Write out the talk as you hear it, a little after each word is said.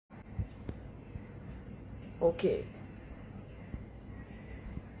Okay,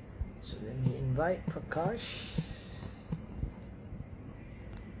 so let me invite Prakash.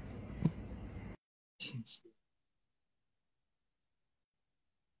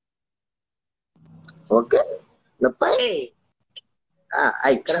 Okay. Lepas. Hey,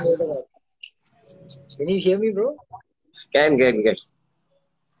 I can you hear me, bro? can.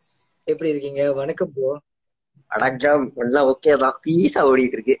 எப்படி இருக்கீங்க? வணக்கம் bro. அடக்கம் எல்லாம் okay தான். பீஸா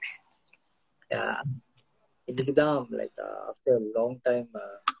ஓடிட்டு இருக்கு. இன்னைக்கு தான் like after a long time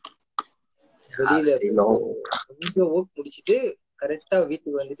வெளியில கொஞ்சம் ஒர்க் முடிச்சிட்டு கரெக்டா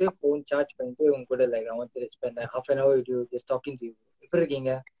வீட்டுக்கு வந்துட்டு போன் சார்ஜ் பண்ணிட்டு உங்க கூட like I want to spend half an hour with you just talking to you. எப்படி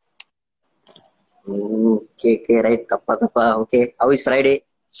இருக்கீங்க? Okay, right. தப்பா. Okay. How is Friday?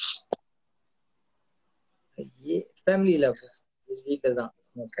 Family love. வீட்டுல தான்.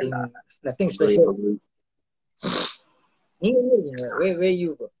 Nothing special. நீங்க எங்க இருக்கீங்க? Where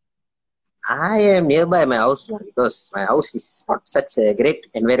you go? I am nearby my house because my house is not such a great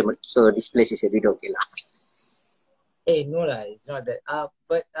environment. So this place is a bit okay lah. Hey, no lah, it's not that.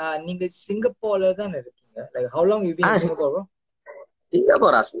 But நீங்க சிங்கப்பூர்ல தான் இருக்கீங்க. Like how long you been in Singapore, bro?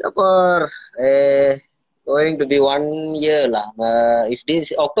 Singapore. Going to be 1 year lah. If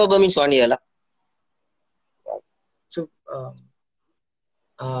this October means 1 year lah. So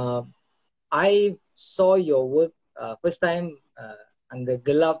I saw your work first time அந்த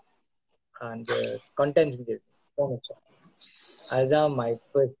Gulab அந்த content அதுதான் my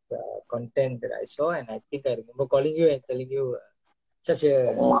first content that I saw and I think I remember calling you and telling you such a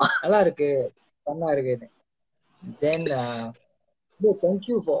நல்லா இருக்கு ஃபன்னா இருக்குன்னு. Then thank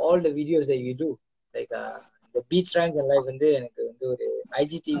you for all the videos that you do. Like the beach ranks and life வந்து எனக்கு வந்து ஒரு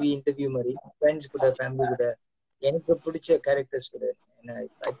IGTV interview மாதிரி friends கூட ஃபேமிலி கூட எனக்கு பிடிச்ச கேரக்டர்ஸ் கூட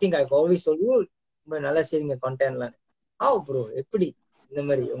I think I always told you ரொம்ப நல்லா செய்றீங்க கண்டென்ட்லாம். ப்ரோ எப்படி இந்த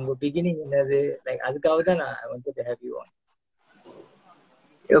மாதிரி உங்க பிகினிங் என்னது லைக் அதுக்காக தான் நான் வந்து to have you on.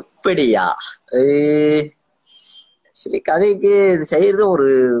 எப்படியா? ஆக்சுவலி கதைக்கு இது செய்யறது ஒரு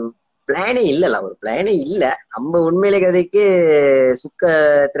பிளானே இல்லல, ஒரு பிளானே இல்ல. நம்ம உண்மையிலே கதைக்கு சுக்க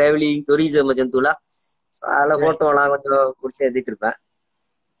டிராவலிங் டூரிசம் ஜந்துலா அதில் போட்டோலாம் கொஞ்சம் பிடிச்சி எடுத்துட்டு இருப்பேன்.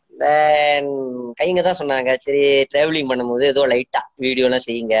 தென் கைங்க தான் சொன்னாங்க, சரி டிராவலிங் பண்ணும்போது ஏதோ லைட்டா வீடியோலாம்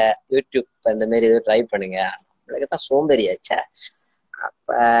செய்யுங்க, யூடியூப் அந்த மாதிரி ஏதோ ட்ரை பண்ணுங்க. நம்மளுக்கு தான் சோம்பேறியாச்சா.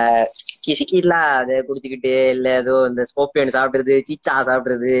 அப்ப கிசிக்கிலாம் அதை குடிச்சுக்கிட்டு இல்ல ஏதோ இந்த ஸ்கோப்பியன் சாப்பிடுறது, சீச்சா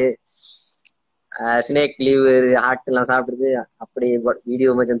சாப்பிடுறது, ஸ்னேக் லிவர் ஹார்ட் எல்லாம் சாப்பிடுறது, அப்படி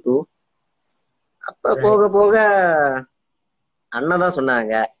வீடியோ மச்சம் தூ. அப்ப போக போக அண்ணன் தான்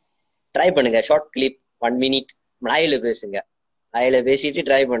சொன்னாங்க, ட்ரை பண்ணுங்க ஷார்ட் கிளிப் 1 minute மலையில பேசுங்க, மலையில பேசிட்டு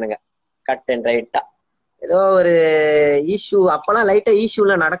ட்ரை பண்ணுங்க கட் அண்ட் ரைட்டா. ஏதோ ஒரு இஷ்யூ அப்பெல்லாம் லைட்டா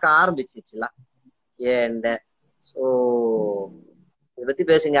இஷ்யூல நடக்க ஆரம்பிச்சிச்சுல ஏண்ட. ஸோ இதை பத்தி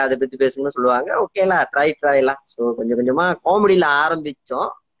பேசுங்க அதை பத்தி பேசுங்கன்னு சொல்லுவாங்க. ஓகேலா ட்ரைலாம். ஸோ கொஞ்சம் கொஞ்சமா காமெடியில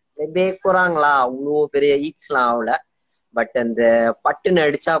ஆரம்பிச்சோம். போறாங்களா அவ்வளோ பெரிய ஈட்ஸ்லாம் ஆகல. பட் அந்த பட்டுன்னு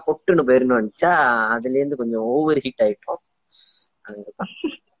அடிச்சா பொட்டுன்னு போயிருந்து வந்துச்சா அதுல இருந்து கொஞ்சம் ஓவர் ஹீட் ஆயிட்டோம்.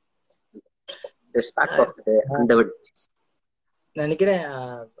 நினைக்கிறேன்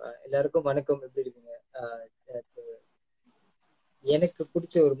எல்லாருக்கும் வணக்கம், எப்படி இருக்குங்க? எனக்கு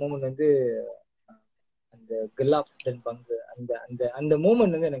பிடிச்ச ஒரு மூமெண்ட் வந்து அந்த குலாப் பங்கு அந்த அந்த அந்த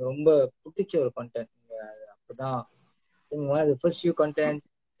மூமெண்ட் வந்து எனக்கு ரொம்ப பிடிச்ச ஒரு கண்டென்ட். அப்பதான் ஃபர்ஸ்ட் ஃபியூ கண்டென்ட்ஸ்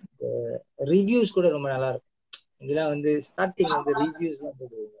ரிவ்யூஸ் கூட ரொம்ப நல்லா இருக்கும். இதெல்லாம் வந்து ஸ்டார்டிங் வந்து ரிவ்யூஸ்லாம்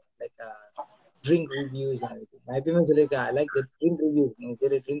போடுவாங்க, லைக் ட்ரிங்க் ரிவ்யூஸ். நான் எப்பயுமே சொல்லியிருக்கேன், I like the drink reviews. எனக்கு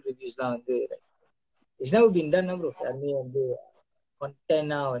தெரிய ட்ரிங்க் ரிவ்யூஸ்லாம் வந்து it's now been done bro. யாருமே வந்து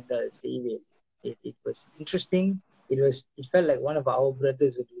கண்டென்ட்டா வந்து அதை செய்வே. It was interesting. It felt like one of our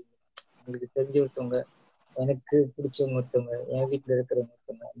brothers. உங்களுக்கு தெரிஞ்ச ஒருத்தவங்க, எனக்கு பிடிச்சவங்க ஒருத்தவங்க, என் வீட்டுல இருக்கிறவங்க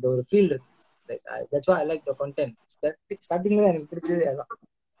ஒருத்தவங்க, அந்த ஒரு ஃபீல் இருக்கு. Like that's why I like the content. ஸ்டார்டிங்ல எனக்கு பிடிச்சது அதான்.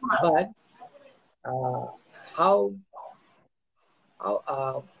 பட் ஹவ்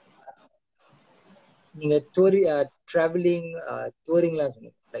நீங்க ட்ராவலிங் டூரிங்லாம்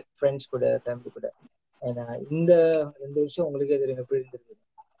சொன்னீங்க, லைக் ஃப்ரெண்ட்ஸ் கூட ஃபேமிலி கூட. ஏன்னா இந்த 2 வருஷம் உங்களுக்கே தெரியும் எப்படி இருந்திருக்கு.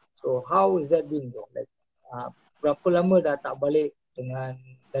 So how is that been bro? Like berapa lama dah tak balik dengan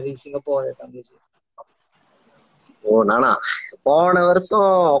dari Singapore datang Malaysia? நானா போன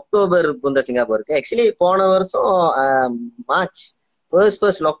வருஷம் அக்டோபர் வந்த சிங்கப்பூருக்கு. ஆக்சுவலி போன வருஷம் March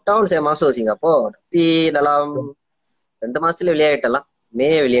first lockdown saya masuk Singapore. tapi dalam 2 மாசத்துல வெளியாயிட்டலாம். மே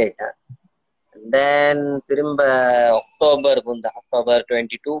வெளியாயிட்டேன். தென் திரும்ப அக்டோபர்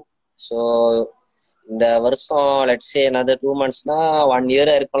 22. ஸோ இந்த வருஷம் லெட்ஸ் சே another 2 monthsனா 1 year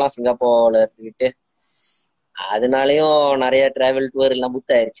இருக்கலாம் சிங்கப்பூர்ல இருந்துக்கிட்டு. அதனாலயும் நிறைய டிராவல் டூர் எல்லாம்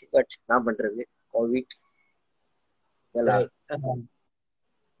புக் ஆயிருச்சு. பட் என்ன பண்றது, கோவிட்.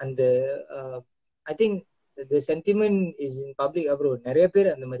 அந்த I think the sentiment is in public bro. நிறைய பேர்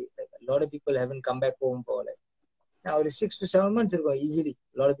அந்த மாதிரி like a lot of people haven't come back home for like now ஒரு 6 to 7 months இருக்கும் easily.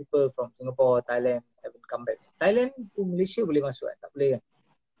 A lot of people from Singapore, Thailand haven't come back. Thailand to Malaysia boleh masuk tak boleh kan?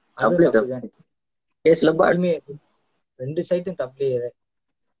 அதுவும் தப்பு தான். இனிமே 2 சைடும் தப்பு.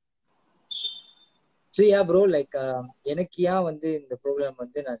 So yeah bro, like எனக்கு ஏன் வந்து இந்த ப்ரோக்ராம்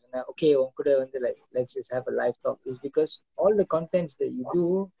வந்து நான் சொன்னேன் ஓகே உன் கூட வந்து like let's just have a live talk is because all the contents that you do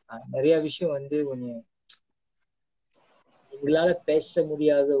நிறைய விஷயம் வந்து கொஞ்சம் எங்களால பேச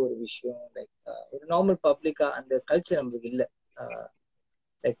முடியாத ஒரு விஷயம். லைக் ஒரு நார்மல் பப்ளிக்கா அந்த கல்ச்சர் நம்மளுக்கு இல்லை.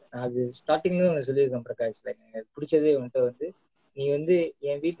 லைக் நான் அது ஸ்டார்டிங்ல நான் சொல்லியிருக்கேன் பிரகாஷ். லைக் எனக்கு பிடிச்சதே வந்துட்டு வந்து நீ வந்து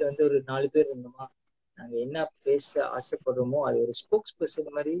என் வீட்டுல வந்து ஒரு 4 பேர் இருந்தோமா, நாங்க என்ன பேச ஆசைப்படுறோமோ அது ஒரு ஸ்போக்ஸ்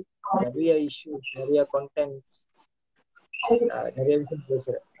பர்சன் மாதிரி நிறைய இஷ்யூஸ், நிறைய கான்டென்ட்ஸ், நிறைய விஷயம்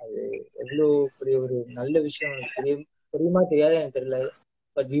பேசுறேன். அது எவ்வளவு பெரிய ஒரு நல்ல விஷயம் தெரியுமா தெரியாத எனக்கு தெரியல.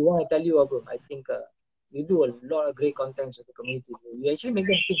 But we want to tell you about, I think you do a lot of great contents with the community. You actually make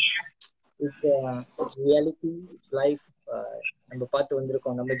them think. It's reality, it's life. நம்ம பார்த்து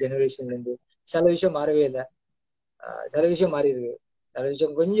வந்திருக்கோம் நம்ம ஜெனரேஷன்ல இருந்து. சில விஷயம் மாறவே இல்லை, சில விஷயம் மாறி இருக்கு, சில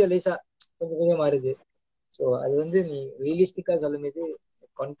விஷயம் கொஞ்சம் லேசா கொஞ்சம் கொஞ்சம் மாறுது. ஸோ அது வந்து நீ ரியலிஸ்டிக்கா சொல்லும் போது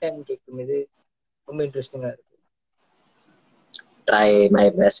கண்டென்ட் கேட்கும் போது ரொம்ப இன்ட்ரெஸ்டிங்கா இருக்கு. Try my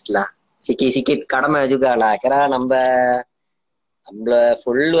best lah. சிக்கிட் கடமை juga lah. கரா நம்மள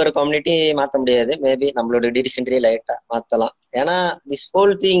ஃபுல் ஒரு கம்யூனிட்டி மாத்த முடியாது. மேபி நம்மளோட டிசிஷன்ட்ரி லைட்டா மாத்தலாம். ஏன்னா this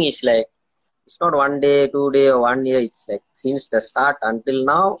whole thing is like it's not 1 day 2 day or 1 year. It's like since the start until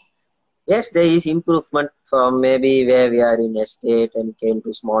now. Yes, there is improvement from maybe where we are in estate and came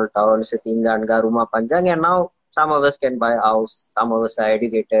to small towns, Tinganga, Ruma, Panjang, and now some of us can buy a house, some of us are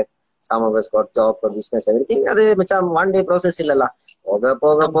educated, some of us got job or business, everything. அது மச்சான் 1 day process இல்லல.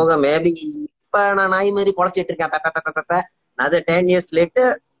 போக maybe இப்ப நான் நாய் மாதிரி குழச்சிட்டு இருக்கேன். Another 10 years later,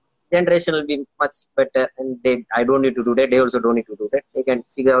 generation will be much better, and I don't need to do that. They also don't need to do that. They can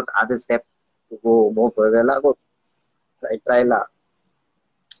figure out other step to go more further. Go try la.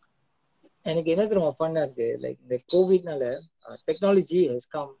 எனக்கு என்ன தெரியுமா ஃபன்னா இருக்கு, like இந்த கோவிட்னால technology has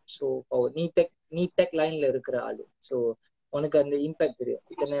come. So நீ tech லைன்ல இருக்கிற ஆளு, ஸோ உனக்கு அந்த இம்பாக்ட் தெரியும்.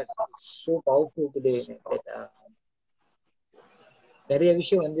 Internet so powerful today. நிறைய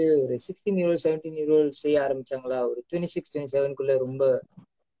விஷயம் வந்து ஒரு 16 year old 17 year old செய்ய ஆரம்பிச்சாங்களா, ஒரு 26 27 ரொம்ப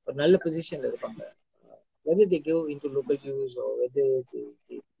ஒரு நல்ல பொசிஷன்ல இருப்பாங்க. whether they go into local use or whether they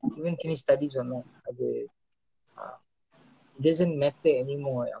even finish studies or not, அது it doesn't matter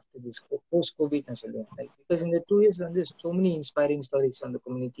anymore after this post-COVID நான் சொல்லுவேன். Like because in the 2 years வந்து so many inspiring stories from the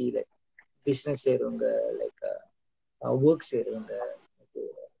community, like business செய்றவங்க, like work செய்றவங்க,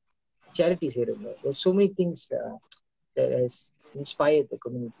 charity செய்றவங்க. There's so many things that has inspired the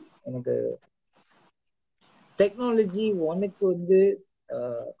community. எனக்கு technology உனக்கு வந்து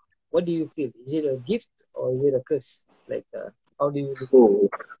what do you feel? Is it a gift or is it a curse? Like how do you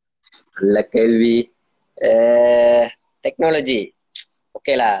look at it? நல்ல கேள்வி. Technology,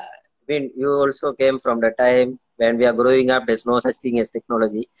 okay lah. I mean, you also came from the time when we are growing up. There's no such thing as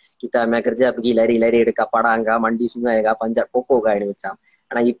technology. Kita मैं kerja pergi lari எடுக்க படாங்க மண்டி சுங்காயகா பஞ்சா cocoa coin வச்சான்.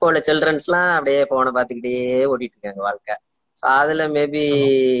 ஆனா இப்போ உள்ள சில்ட்ரன்ஸ்லாம் அப்படியே போனை பார்த்துக்கிட்டே ஓடிட்டு இருக்காங்க வாழ்க்கை. ஸோ அதுல மேபி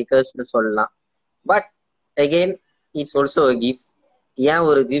கர்ஸ்னு சொல்லலாம். But again it's also gift. ஏன்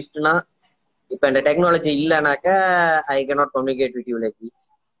ஒரு கிஃப்ட்னா, இப்போ இந்த டெக்னாலஜி இல்லைனாக்கா I cannot communicate with you like this.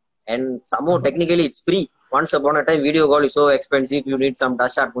 And somehow technically it's free. Once upon a time video call is so expensive. You need some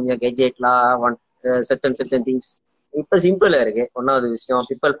touch up punya gadget la, want certain things. It's simple irukku. Onnavathu vishayam,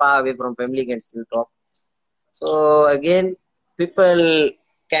 people far away from family can still talk. So again, people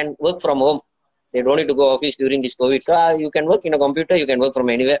can work from home. They don't need to go office during this COVID. So you can work in a computer, you can work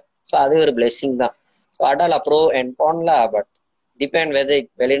from anywhere. So adu oru blessing da. So adala pro and con la, but depend whether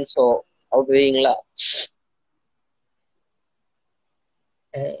it balance or outweighing la.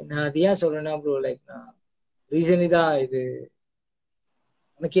 நான் அது ஏன் சொல்றேன்னா bro, like நான் recently தான் இது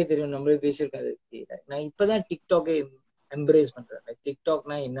எனக்கே தெரியும், நம்மளே பேசியிருக்காது. நான் இப்பதான் டிக்டாக்கே எம்ப்ரேஸ் பண்றேன். லைக்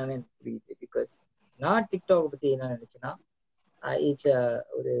டிக்டாக்னா என்னன்னு எனக்கு புரியுது. பிகாஸ் நான் டிக்டாக் பத்தி என்ன நினைச்சேன்னா, இட்ஸ்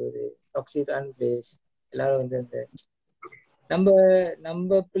ஒரு ஒரு டாக்ஸிக்கான பிளேஸ். எல்லாரும் வந்து அந்த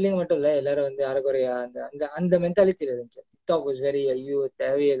நம்ம பிள்ளைங்க மட்டும் இல்ல, எல்லாரும் வந்து அரைக்குறையா அந்த அந்த அந்த மென்டாலிட்டியில இருந்துச்சு. டிக்டாக் வாஸ் வெரி ஐயோ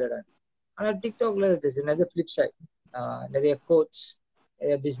தேவையே இல்லடா. ஆனா டிக்டாக்ல நிறைய ஃபிளிப் சைட், நிறைய கோட்ஸ்,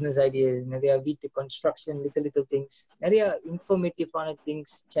 நிறைய பிசினஸ் ஐடியாஸ், நிறைய வீட்டு கன்ஸ்ட்ரக்ஷன், லிட்டில் திங்ஸ், நிறைய இன்ஃபர்மேட்டிவான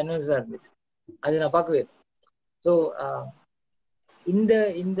திங்ஸ் சேனல்ஸ் தான் இருந்துச்சு. அது நான் பார்க்கவே இல்லை. ஸோ இந்த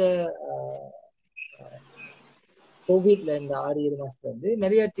இந்த கோவிட்ல இந்த 6-7 மாசத்துல வந்து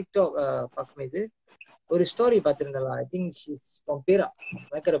நிறைய டிக்டாக் பார்க்கும்போது ஒரு ஸ்டோரி பார்த்துருந்தேன். ஐ திங்க் பேரா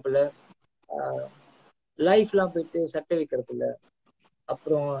வைக்கிறப்பில்ல, லைஃப்லாம் போயிட்டு சட்டை வைக்கிறப்பில்ல.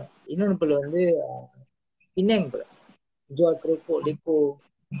 அப்புறம் இன்னொன்னு பிள்ளை வந்து Penang pula. Jual keropok, deko.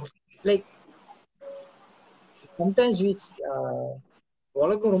 Like sometimes we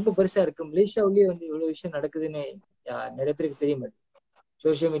உலகம் ரொம்ப பெருசா இருக்கு. மலேசியாவிலேயே வந்து இவ்வளவு விஷயம் நடக்குதுன்னு நிறைய பேருக்கு தெரிய மாட்டேங்குது.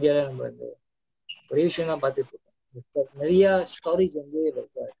 சோசியல் மீடியால நம்ம வந்து ஒரே விஷயம் தான் பார்த்துட்டு இருக்கோம். நிறைய ஸ்டோரிஸ் வந்து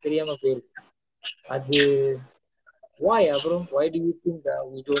தெரியாம போயிருக்கு. அது why அப்புறம் why do you think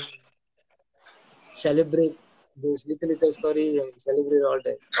we don't celebrate those little stories and celebrate all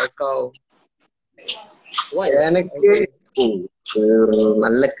that? Like how why? எனக்கு ஒரு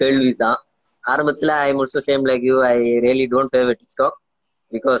நல்ல கேள்விதான். ஆரம்பத்துல I am also same like you. I really don't favour TikTok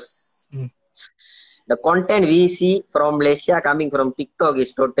because the content we see from Malaysia coming from TikTok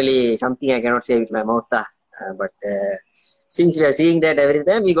is totally something I cannot say with my mouth. But since we are seeing that every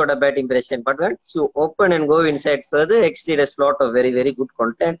time, we got a bad impression. But once you open and go inside further, actually there's a lot of very, very good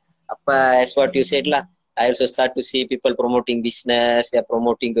content. As what you said, lah, I also start to see people promoting business, they are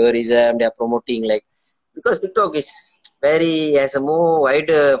promoting tourism, they are promoting like, because TikTok is has a more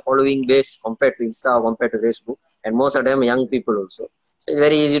wider following base compared to Insta or compared to Facebook. And most of them young people also. So it's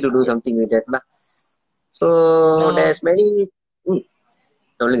very easy to do something with that. Lah. So now, there's many.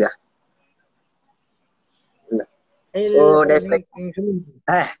 சொல்லுங்க. So there's like,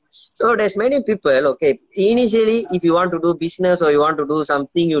 so there's many people. Okay, initially, if you want to do business or you want to do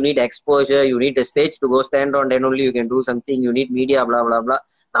something, you need exposure. You need a stage to go stand on. Then only you can do something. You need media, blah blah blah.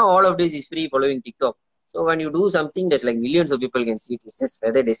 Now all of this is free following TikTok. So when you do something, there's like millions of people can see it. It's just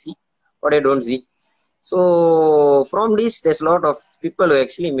whether they see or they don't see. So from this, there's a lot of people who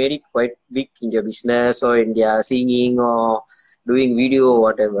actually made it quite big in their business or in their singing or doing video or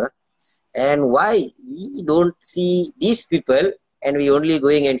whatever. And why we don't see these people and we only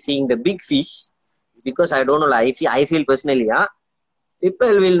going and seeing the big fish is because I don't know. Like, I feel personally,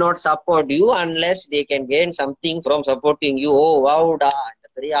 people will not support you unless they can gain something from supporting you. Oh wow da,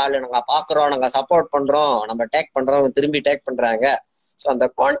 பெரிய ஆளு நாங்க பாக்குறோம், நாங்க support பண்றோம், நம்ம take பண்றோம், திரும்பி take பண்றாங்க. So அந்த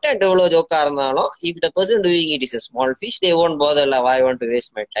கான்டென்ட் எவ்வளவு ஜோக்கா இருந்தாலும், if the person doing it is a small fish, they won't bother. Why I want to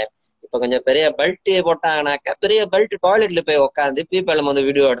waste my time? இப்ப கொஞ்சம் பெரிய பெல்ட் போட்டாங்கனாக்கா, பெரிய பெல்ட் டாய்லெட்ல போய் உட்காந்து பீப்பிள் வந்து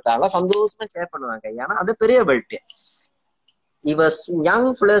வீடியோ எடுத்தாலும் சந்தோஷமா ஷேர் பண்ணுவாங்க. ஏன்னா அது பெரிய belt. If a young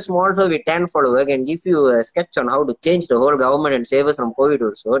fella, small fella with 10 followers can give you a sketch on how to change the whole government and save us from COVID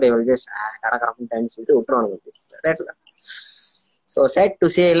also, they will just so sad to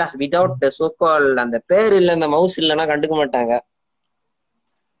say lah, without the so-called and the pair illa and the mouse illana kanduka mattaanga.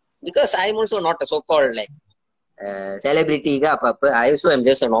 Because I am also not a so-called like celebrity ga appa. I also am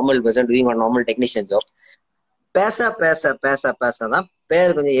just a normal person doing a normal technician job. பேச தான்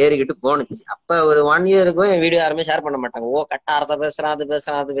பேர் கொஞ்சம் ஏறிக்கிட்டு போனுச்சு. அப்ப ஒரு 1 இயருக்கும் என் video யாருமே share பண்ண மாட்டாங்க. ஓ கட்டாரத்தை பேசுறான்,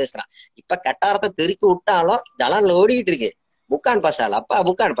 அது பேசுறான். இப்ப கட்டாரத்தை தெருக்கி விட்டாலும் ஜலான்ல ஓடிக்கிட்டு இருக்கு. புக்கான் பசால், அப்பா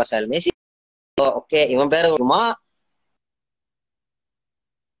புக்கான் பசால் மெசி. ஓகே, இவன் பேரு வருமா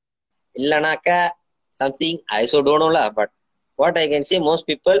இல்லனாக்க something I so don't know lah. But what I can say, most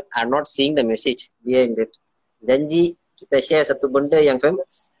people are not seeing the message behind it. Janji kita share satu benda yang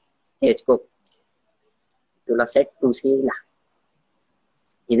famous, ya cukup. Itulah set to see lah.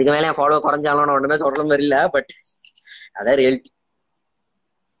 இதுக்கு மேல follow குறைஞ்சாலும் ஒண்ணுமே சொல்ற மாதிரி இல்ல. But அதான் reality.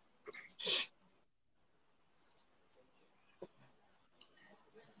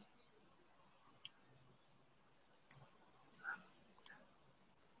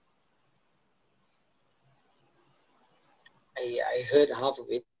 I heard half of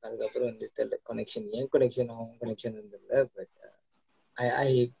it. அதுக்கப்புறம் வந்து தெரியல கனெக்ஷன், என் கனெக்ஷன் அவங்க கனெக்ஷன் இருந்ததில்ல. But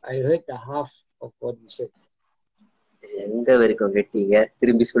I heard the half of what you said. எங்க வரைக்கும் கேட்டீங்க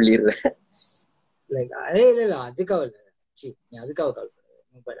திரும்பி சொல்லிடுறேன். லைக் இல்ல அதுக்காக இல்ல, நீ அதுக்காக கால்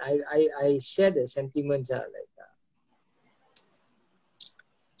பண்ண. But I share the sentiments like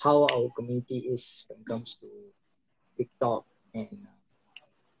how our community is when it comes to TikTok and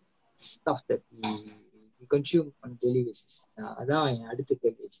stuff that we consume on daily basis. அதான் என் அடுத்த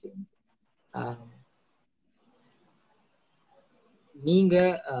கேள்வி வச்சுட்டேன். நீங்க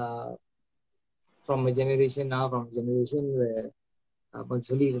from a generation, now from a generation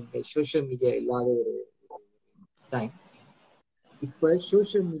சொல்லி சோசியல் மீடியா இல்லாத ஒரு time. இப்ப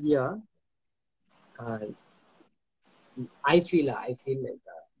social media I feel like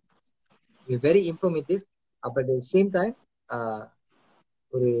we're very informative, but at the same time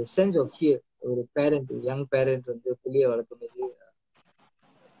ஒரு சென்ஸ் ஆஃப் ஃபியர். ஒரு பேரண்ட், யங் பேரண்ட் வந்து பிள்ளைய வளர்க்கும்போது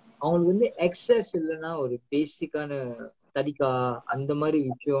அவங்களுக்கு வந்து எக்ஸஸ் இல்லைன்னா ஒரு பேசிக்கான தடிக்கா அந்த மாதிரி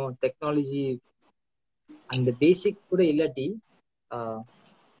விஷயம், டெக்னாலஜி அந்த பேசிக் கூட இல்லாட்டி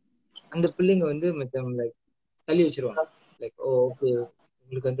அந்த பிள்ளைங்க வந்து லைக் தள்ளி வச்சிருவாங்க. லைக் ஓகே,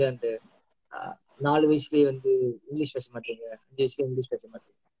 உங்களுக்கு வந்து அந்த 4 வயசுலயே வந்து இங்கிலீஷ் பேச மாட்டீங்க, 5 வயசுலயே இங்கிலீஷ் பேச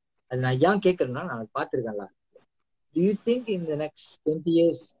மாட்டீங்க. அது நான் ஏன் கேட்கறேன்னா, நான் பார்த்துருக்கேன்ல. Do you think in the next 20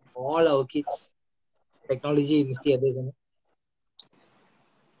 years all our kids technology மிஸ்தி அதே தானே?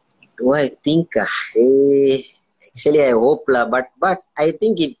 Do I think? Eh, Actually, I hope lah, but I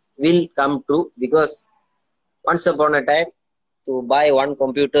think it will come true because once upon a time, to buy one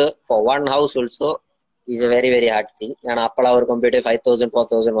computer for one house also is a very very hard thing. ஏன்னா அப்பெல்லாம் ஒரு computer 5,000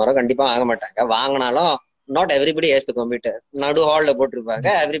 4,000 வரும், கண்டிப்பா வாங்க மாட்டாங்க. வாங்கினாலும் not everybody has the computer. நடு ஹால்ல போட்டிருப்பாங்க.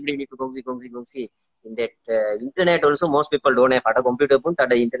 Everybody need to gongsi. In that internet also, most people don't have a computer pun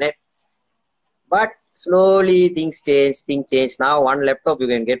tada internet. But slowly things change. Now one laptop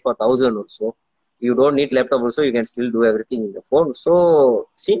you can get for 1,000 also. You don't need laptop also, you can still do everything in the phone. So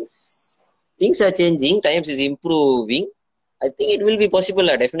since things are changing, times is improving, I think it will be possible,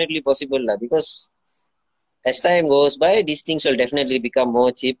 definitely possible, because as time goes by, these things will definitely become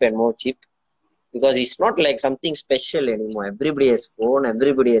more cheap and more cheap, because it's not like something special anymore. Everybody has phone,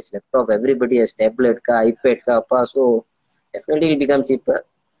 everybody has laptop, everybody has tablet, iPad, so definitely it will become cheaper,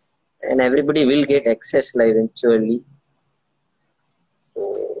 and everybody will get access eventually. So,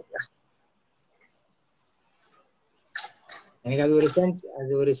 எனக்கு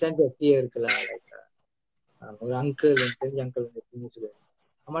அது ஒரு sense எப்படியே இருக்கலாம். Like ஒரு uncle தெரிஞ்ச uncle வந்து சொல்லுவாங்க,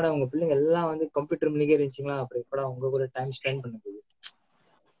 ஆமாடா உங்க பிள்ளைங்க எல்லாம் வந்து கம்ப்யூட்டர் முன்னாடியே இருந்துச்சுங்களா, அப்புறம் எப்படா உங்க கூட டைம் ஸ்பெண்ட் பண்ணுது.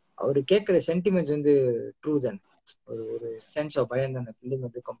 அவரு கேட்கிற சென்டிமெண்ட்ஸ் வந்து ட்ரூ தானே. ஒரு சென்ஸ் ஆஃப் பயம் தானே. பிள்ளைங்க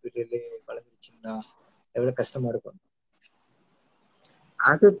வந்து கம்ப்யூட்டர்லயே வளர்ந்துருச்சுன்னா எவ்வளவு கஷ்டமா இருக்கும்.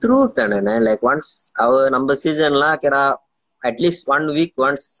 அது த்ரூ தானே. லைக் ஒன்ஸ் நம்ம சீசன்லாம் கேரா அட்லீஸ்ட் 1 week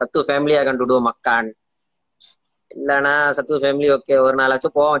ஒன்ஸ் சத்து ஃபேமிலியா கண்டுடுவோம் மக்கான். இல்லைன்னா சத்து ஃபேமிலி ஓகே ஒரு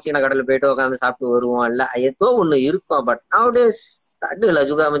நாளாச்சும் போவோம், சீன கடையில் போயிட்டு உட்காந்து சாப்பிட்டு வருவோம். இல்ல ஏதோ ஒண்ணு இருக்கும். But nowadays tak ada lah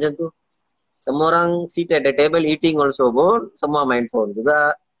juga macam tu. Semua orang sit at the table eating also pun semua main phone juga.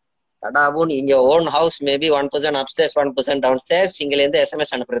 Tada pun in your own house maybe 1% upstairs 1% downstairs, single இந்த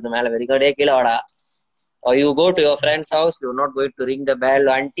SMS அனுப்புறது மேல வரைக்கும் டே கீழே வாடா. Or you go to your friend's house, you're not going to ring the bell,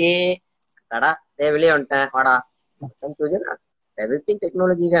 auntie tada டே வெளியே வந்துட்டேன் வாடா. Everything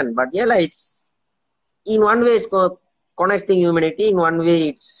technology can, but yeah like it's in one way it's connecting humanity, in one way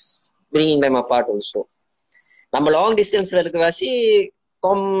it's bringing them apart also. நம்ம long டிஸ்டன்ஸ்ல இருக்க வாசி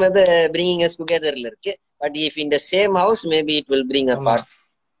bringing us together ல இருக்கு. But if in the same house, maybe it will bring apart.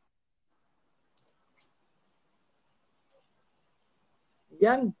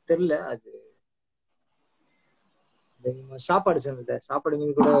 ஏன்னு தெரியல. அது சாப்பாடு சொன்னது, சாப்பாடு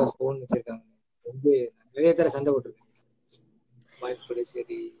மீது கூட போன் வச்சிருக்காங்க. வந்து நிறைய பேர் சண்டை போட்டிருக்காங்க. ஒய்ஃப் கூட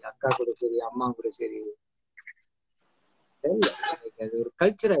சரி, அக்கா கூட சரி, அம்மா கூட சரி. தெரியல, அது ஒரு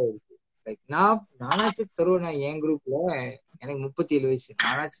கல்ச்சர் ஆயிடுச்சு. லைக் நானாச்சு தருவேனா என் குரூப்ல, எனக்கு 37 வயசு,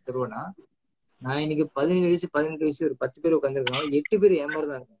 நானாச்சு தருவேனா. நான் இன்னைக்கு 17 வயசு 18 வயசு ஒரு 10 பேர் உட்காந்துருக்கோம், 8 பேர் என் மாதிரி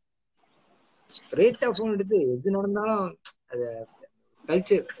தான் இருக்கும். ஸ்ட்ரெயிட்டா போன் எடுத்து எது நடந்தாலும் அத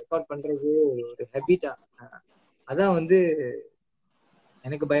கல்ச்சர் ரெக்கார்ட் பண்றது ஒரு ஹேபிட்டா. அதான் வந்து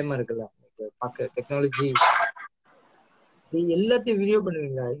எனக்கு பயமா இருக்குல்ல. பார்க்க டெக்னாலஜி எல்லாத்தையும் வீடியோ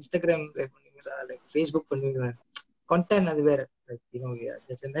பண்ணுவீங்களா, இன்ஸ்டாகிராம் பண்ணுவீங்களா, லைக் ஃபேஸ்புக் பண்ணுவீங்களா, கண்டென்ட் அது வேற.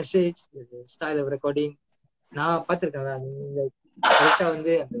 மெசேஜ் ஸ்டைல் ஆஃப் ரெக்கார்டிங் நான் பார்த்துருக்கேன். நீங்க கரெக்டா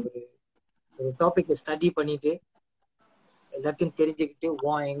வந்து அந்த ஒரு டாபிக் ஸ்டடி பண்ணிட்டு எல்லாத்தையும் தெரிஞ்சுக்கிட்டு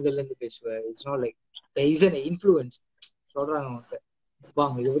எங்கல்ல இருந்து பேசுவேன். It's not like there is an influence சொல்றாங்க அவங்க,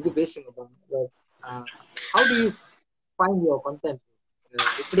 வாங்க இதை பத்தி பேசுங்க பாங்க. How to you find your content?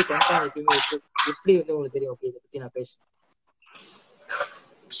 எப்படி கண்டென்ட் எப்பயுமே எப்படி வந்து உங்களுக்கு தெரியும் ஓகே இதை பத்தி நான் பேசுறேன்?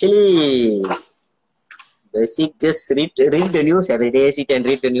 Actually, basic just read the news every day. Sit and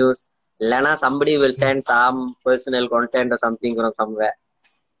read the news. Lana somebody will send some personal content or something from somewhere.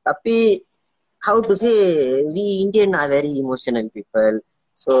 Tapi how to say, we Indian are very emotional people.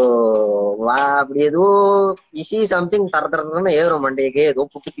 So அப்படி ஏதோ you see something தரதரன்னு ஏறும் மண்டைக்கு, ஏதோ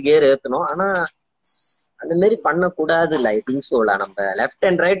புடிச்சு care ஏத்தணும். ஆனா அந்த மாதிரி பண்ணக்கூடாது இல்லை. ஐ திங்க் சோலா நம்ம லெஃப்ட்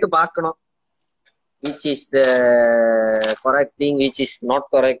அண்ட் ரைட் பார்க்கணும். which is the correct thing, which is not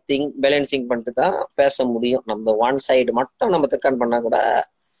correct thing, balancing பண்ணிட்டு தான் பேச முடியும். நம்ம ஒன் சைடு மட்டும் நம்ம தக்கான் பண்ணா கூட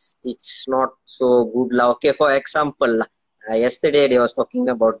it's not so good lah. Okay, for example yesterday they was talking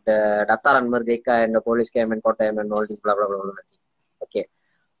about Dataran Merdeka and the police came and caught him and all this blah blah blah blah. Okay,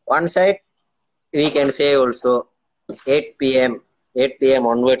 one side we can say also 8 p.m.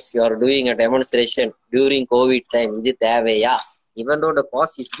 onwards you are doing a demonstration during COVID time. இது தேவையா? Even though the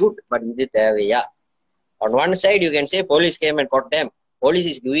cause is good, but இது தேவையா? On one side, you can say police came and caught them. Police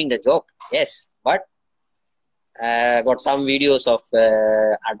is doing the job, yes, but got some videos of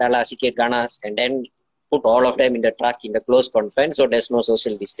Adala Siket Ganas and then put all of them in the truck in the close confines, so there's no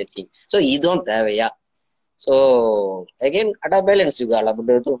social distancing. So you don't have a yeah. So again, ada balance juga lah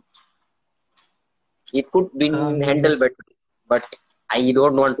benda tu. It could be handled better, but I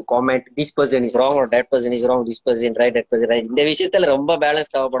don't want to comment this person is wrong or that person is wrong, this person right, that person right. இந்த விஷயத்துல ரொம்ப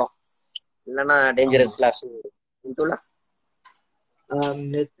balance தேவைப்படும். இல்லைன்னா ஆமா. Dangerous loss இதுல.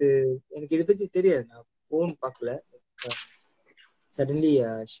 நேத்து எனக்கு இதை பத்தி தெரியாது, நான் போன் பார்க்கல. சடன்லி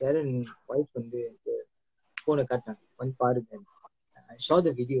ஷேரன் ஒய்ஃப் வந்து போனை காட்டினாங்க, வந்து பாருங்க. I saw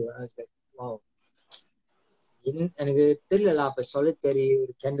the video. I was like, wow. எனக்கு தெரியல, அப்ப solitary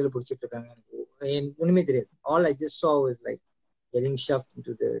ஒரு கேண்டில் பிடிச்சிட்டு இருக்காங்க. எனக்கு ஒண்ணுமே தெரியாது. All I just saw was like getting shoved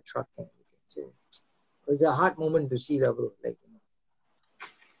into the truck and everything. So it was a hard moment to see that, bro. Like,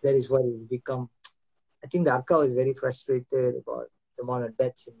 that is what it's become. I think the Akka was very frustrated about the amount of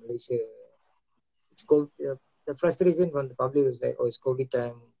deaths in Malaysia. It's COVID. The frustration from the public was like, oh, it's COVID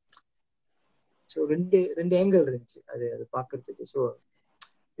time. So ரெண்டு angle இருந்துச்சு அது பாக்குறதுக்கு. So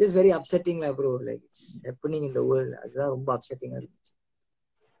it's very upsetting, like, bro. Like, it's happening in the world. அதுதான் ரொம்ப upsetting இருந்துச்சு.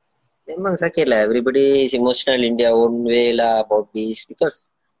 Memang sakit lah. Everybody is emotional in their own way lah about this because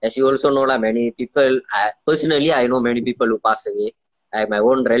as you also know lah, many people. Personally, I know many people who pass away. I have my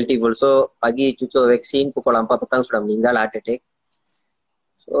own relative also. Pagi cucu vaksin pukul 4 petang sudah meninggal heart attack.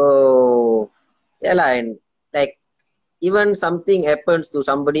 So yeah lah, and like even something happens to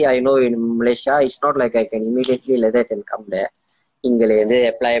somebody I know in Malaysia, it's not like I can immediately let that and come there. இங்கிலேருந்து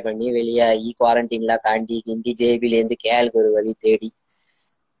apply பண்ணி வெளியாகி குவாரண்டைன்லாம் தாண்டி கிண்டி ஜேபிலேருந்து கேளுக்கு ஒரு வழி தேடி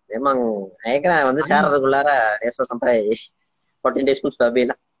memang நினைக்கிறேன் வந்து சேர்றதுக்குள்ளார ஏசோ சம்பரை 14 days pun sudah habis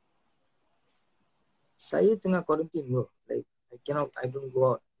lah. Saya tengah quarantine, bro. Like, I don't go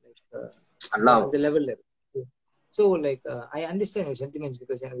out. Like, Allah. அந்த லெவல்ல இருக்கு. So like I understand your sentiments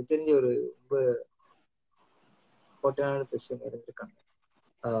because எனக்கு தெரிஞ்ச ஒரு ரொம்ப இம்பார்ட்டன்டான பர்சன் இருந்திருக்காங்க.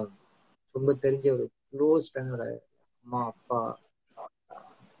 ரொம்ப தெரிஞ்ச ஒரு க்ளோஸ் ஃப்ரெண்டோட அம்மா அப்பா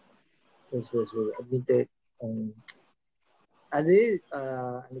அட்மிட்டட். அது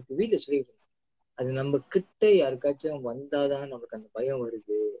அன்னைக்கு வீட்டுல சொல்லிட்டு, அது நம்ம கிட்ட யாருக்காச்சும் வந்தாதான் நமக்கு அந்த பயம்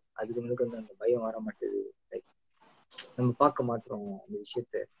வருது, அதுக்கு முன்னாடி வந்து அந்த பயம் வர மாட்டேது. லைக், நம்ம பார்க்க மாட்டோம் அந்த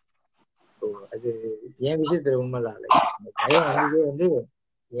விஷயத்த. ஸோ அது என் விஷயத்துல உண்மைலாம். லைக், அந்த பயம் வந்ததே வந்து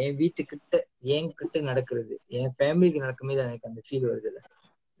என் வீட்டுக்கிட்ட என்கிட்ட நடக்கிறது, என் ஃபேமிலிக்கு நடக்கும்போது எனக்கு அந்த ஃபீல் வருது இல்லை.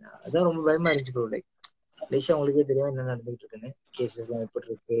 அதான் ரொம்ப பயமா இருந்துச்சு ப்ரோ. லைக், லேஷா உங்களுக்கே தெரியும் என்ன நடந்துகிட்டு இருக்குன்னு, கேசஸ் எல்லாம் எப்படி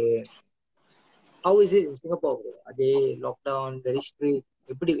இருக்கு. How is it in Singapore, bro? Are they locked down, very strict?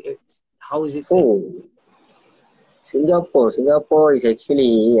 எப்படி, how is it like? Singapore is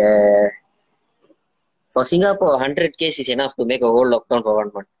actually for Singapore 100 cases is enough to make a whole lockdown for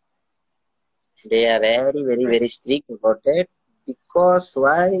 1 month. They are very very very strict about it because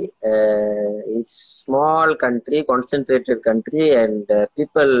why? It's small country, concentrated country, and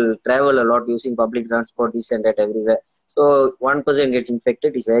people travel a lot using public transport, this and that everywhere. So one person gets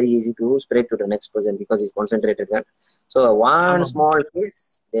infected, it's very easy to spread to the next person because it's concentrated. So one small case,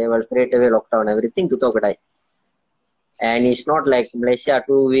 they will straight away lock down everything to talk die. And it's not like Malaysia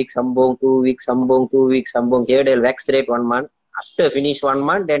 2 weeks sambung, 2 weeks sambung, 2 weeks sambung. Here they'll vaccinate 1 month. After finish 1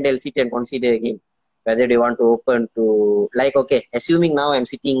 month, then they'll sit and consider again whether they want to open to, like, okay, assuming now I'm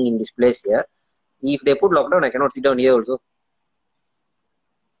sitting in this place here, if they put lockdown, I cannot sit down here also.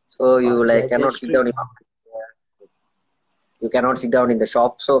 So you like cannot sit down in you cannot sit down in the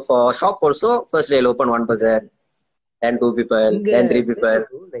shop. So for shop also, first they'll open 1 person, then 2 people, then 3 people.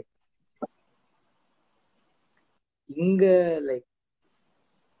 Like, இங்க like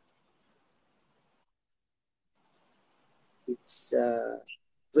it's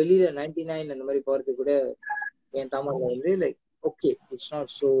வெளியில 99 அந்த மாதிரி போறது கூட என் தமிழ்ல வந்து like okay, it's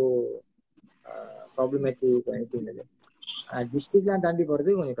not so problematic anything. இல்லை, டிஸ்ட்ரிக்ட்லாம் தாண்டி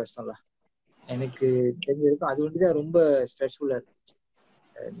போறது கொஞ்சம் கஷ்டம் தான் எனக்கு தெரிஞ்சிருக்கும். அது வந்துதான் ரொம்ப ஸ்ட்ரெஸ்ஃபுல்லா இருந்துச்சு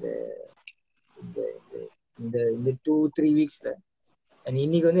இந்த இந்த இந்த 2-3 வீக்ஸ்ல.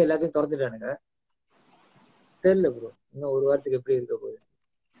 இன்னைக்கு வந்து எல்லாத்தையும் திறந்துட்டானுங்க. தெரியல ப்ரோ, இன்னும் ஒரு வாரத்துக்கு எப்படி இருக்க போகுது.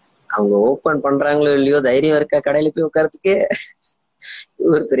 அவங்க ஓபன் பண்றாங்களோ இல்லையோ, தைரியம் இருக்கா கடையில போய் உட்காரத்துக்கு?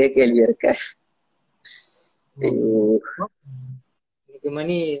 ஒரு பெரிய கேள்வியா இருக்க. இன்னைக்கு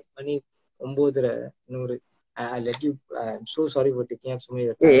மணி 9:30. இன்னொரு let you I'm so sorry for taking up so much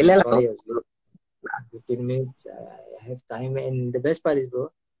of time. Sorry, I was late. 15 minutes. I have time. And the best part is, bro,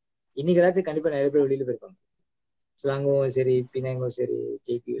 இன்னைக்கு ராத்திரி கண்டிப்பா நிறைய பேர் வெளியில போயிருப்பாங்க. ஸ்லாங்கும் சரி, பினாங்கும் சரி,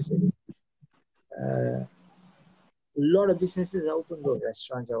 ஜேபியும் சரி. A lot of businesses are open, bro.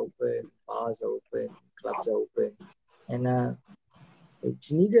 Restaurants are open, bars are open, clubs are open. And it's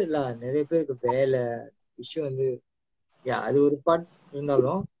needed lah. நிறைய பேருக்கு வேலை விஷயம் வந்து அது ஒரு பார்ட்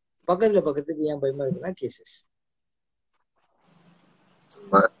இருந்தாலும் பக்கத்துக்கு ஏன் பயமா இருக்குன்னா cases.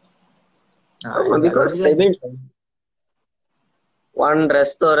 Because I mean, one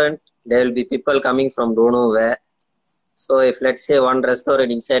restaurant, there will be people coming from don't know where. So if let's say one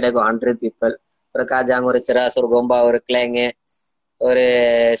restaurant inside I go 100 people, Prakash Aandavan, ஒரு சிராஸ், ஒரு கோம்பா, ஒரு கிளேங்க, ஒரு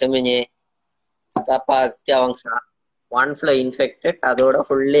செமிஞ்சி, தாப்பாஸ், சாவங்ஸா, ஒன் ஃபிளை இன்ஃபெக்டட், அதோட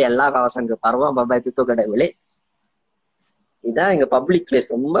ஃபுல்லி எல்லா காசங்க பரவாயில்ல bye bye தித்தோ கடவுளே. இதான் எங்க பப்ளிக்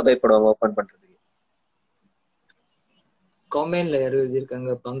பிளேஸ் ரொம்ப பயப்படுவாங்க ஓபன் பண்றதுக்கு. காமெண்ட்ல யாரும்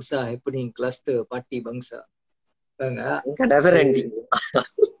எழுதியிருக்காங்க பங்ஸா ஹெப்பனிங் cluster party பங்ஸா.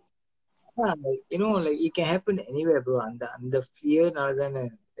 it can happen anywhere bro. அந்த ஃபியர்னால தானே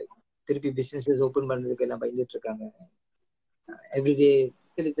திருப்பி பிசினஸஸ் ஓபன் பண்றதுக்கு எல்லாம் பயந்துட்டு இருக்காங்க. எவ்ரிடே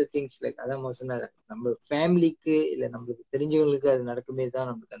திங்ஸ் லைக் அதான் சொன்னாரு, நம்ம ஃபேமிலிக்கு இல்ல நம்மளுக்கு தெரிஞ்சவங்களுக்கு அது நடக்குமே தான்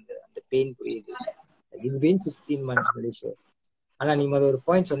நமக்கு அந்த அந்த பெயின் புரியுது. இது பெயின் 16 months மலேசியா. ஆனா நீங்க அது ஒரு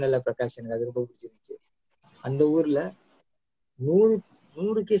பாயிண்ட் சொன்னல பிரகாஷ், எனக்கு அது ரொம்ப பிடிச்சிருந்துச்சு. அந்த ஊர்ல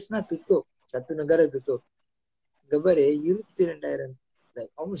 100 கேஸ்னா துத்தோ சத்து நகர துத்தோ கபரே 22,000.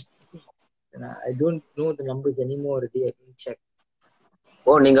 like almost I don't know the numbers anymore. I can check.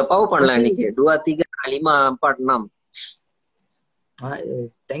 ஓ நீங்க பவ் பண்ணலாம் இன்னைக்கு 2-3 4 4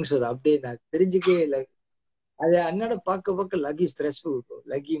 தேங்க்ஸ் ஃபார் தி அப்டேட். நான் தெரிஞ்சுக்கவே இல்லை. அது அண்ணாட பார்க்க லக்கி ஸ்ட்ரெஸ்ஃபுல்,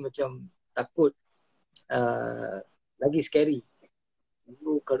 லக்கி மச்சம் தக்கோட், லக்கி ஸ்கேரி.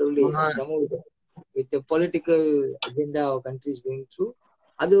 கடவுளே சமூகம் with political agenda of countries going through,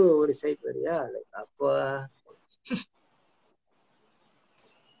 அது ஒரு சைட் வரையா லைக் அப்ப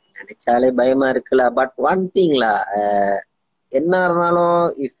நினைச்சாலே பயமா இருக்குல்ல. பட் ஒன் திங்லா, என்ன இருந்தாலும்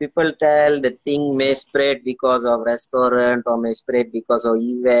if people tell the thing May spread because of restaurant R May spread because of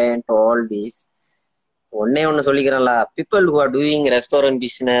event all this, ஒன்னே ஒன்னு சொல்லிக்கிறேன்ல, people who are doing restaurant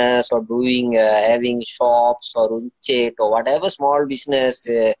business or doing having shops or unchet or whatever small business,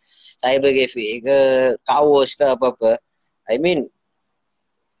 cyber cafe, car wash ka apa, I mean,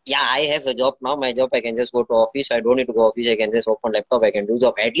 yeah, I have a job now. My job, I can just go to office. I don't need to go office. I can just open laptop. I can do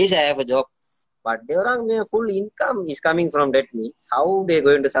job. At least I have a job. But orang full income is coming from that means how they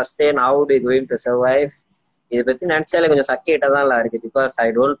going to sustain, how they going to survive. இதை பத்தி நினைச்சாலே கொஞ்சம் சக்கேட்டா தான் இருக்கு. Because I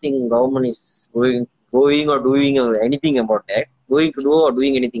don't think government is going or doing anything about that, going to do or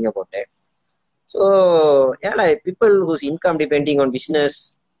doing anything about that. So yeah, like people whose income depending on business,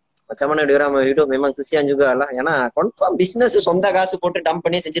 macam mana dia orang hidup memang kesian juga lah. ஏன்னா confirm business சொந்த காசு போட்டு dump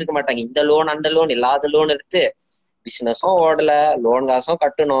பண்ணி செஞ்சிருக்க மாட்டாங்க. இந்த loan அந்த loan இல்லாத லோன் எடுத்து பிசினஸும் ஓடல, லோன் காசும்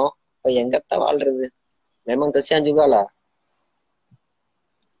கட்டணும். இப்ப எங்கத்த வாழ்றது? memang kesian juga lah.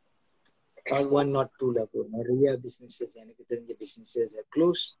 one not two lah bro. நிறைய businesses எனக்கு தெரிஞ்ச businesses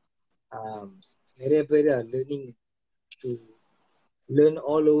close. நிறைய பேர் are learning to learn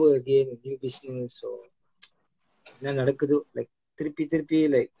all over again new business. So என்ன நடக்குது like திருப்பி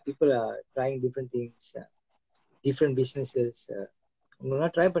like people are trying different things, different businesses.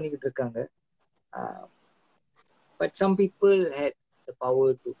 இன்னும் try பண்ணிக்கிட்டு இருக்காங்க. But some people had the power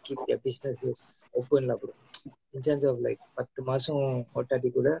to keep their businesses open lah bro. In terms of like 10 மாசம்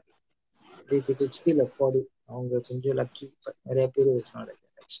ஓட்டாட்டி கூட they could still afford it. அவங்க கொஞ்சம் lucky. நிறைய பேர்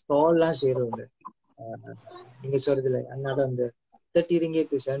ஸ்டால்லாம் செய்யறவங்க, நீங்க சொல்றதுல அண்ணாட அந்த 30 ringgit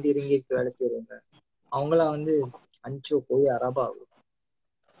to 70 ringgit வேலை செய்யறவங்க, அவங்களாம் வந்து அஞ்சோ போய் அரபா ஆகும்.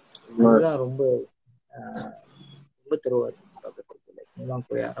 அதுதான் ரொம்ப ரொம்ப தெருவாரு பார்க்கறதுக்கு.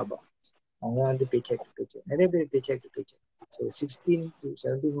 போய் அரபா அவங்க வந்து பேச்சேக் டு பேச்சேக், நிறைய பேர் பேச்சேக் to பேச்சேக். So 16 to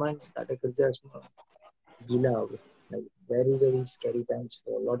 17 months tak ada kerja semua gila ஆகும். like very very scary times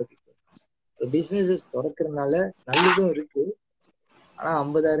for a lot of people. So businesses திறக்கிறதுனால நல்லதும் இருக்கு. ஆனா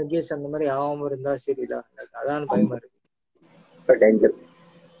 50,000 கேஸ் அந்த மாதிரி ஆகாம இருந்தா சரிடா, அதான் பயமா இருக்கு.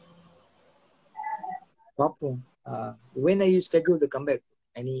 பார்ப்போம். when are you scheduled to come back?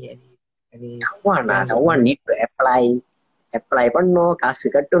 any need to apply பண்ணணும், காசு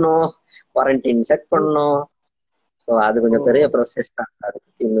கட்டணும், குவாரண்டைன் செட் பண்ணணும். ஸோ அது கொஞ்சம் பெரிய ப்ராசஸ் தான். அதை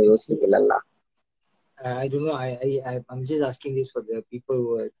பத்தி இன்னும் யோசிக்கல. I don't know. I'm just asking this for the people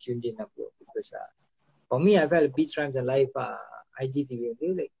who are tuned in up, because for me I felt beach rhymes and Life IGTV,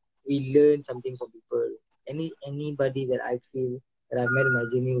 like we learn something from people. Anybody that I feel that I've met in my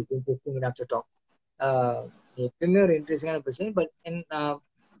journey who's interesting enough to talk, எப்பவுமே ஒரு இன்ட்ரெஸ்டிங்கான person. But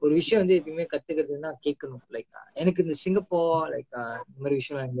ஒரு விஷயம் வந்து எப்பயுமே கத்துக்கிறதுனா கேட்கணும். Like எனக்கு இந்த சிங்கப்பூர் லைக் இந்த மாதிரி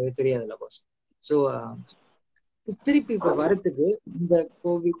விஷயம் எனக்கு தெரியாதுல்ல பாஸ். ஸோ திருப்பி இப்ப வரத்துக்கு இந்த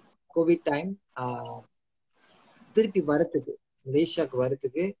கோவிட் டைம் திருப்பி வரத்துக்கு மலேசியாவுக்கு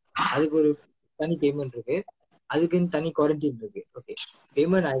வரத்துக்கு அதுக்கு ஒரு தனி பேமெண்ட் இருக்கு, அதுக்குன்னு தனி குவாரண்டைன் இருக்கு. ஓகே,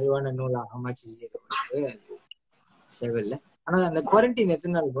 பேமெண்ட் அதுவான நோலா ஹமாச்சி தேவையில்லை. ஆனா அந்த குவாரண்டைன்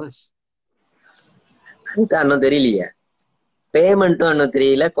எத்தனை நாள் பாஸ்? இன்னும் தெரியலையே. பேமெண்ட்டும் இன்னும்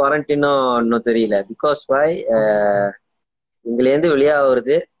தெரியல, குவாரண்டைனும் இன்னும் தெரியல. பிகாஸ் வை இங்கிலேருந்து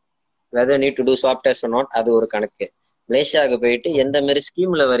வெளியாகிறது whether need to do swab test or not, அது ஒரு கணக்கு. மலேசியாவுக்கு போயிட்டு எந்த மாதிரி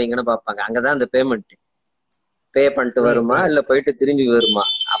ஸ்கீம்ல வரீங்கன்னு பார்ப்பாங்க. அங்கதான் அந்த பேமெண்ட் பே பண்ணிட்டு வருமா இல்ல போயிட்டு திரும்பி வருமா.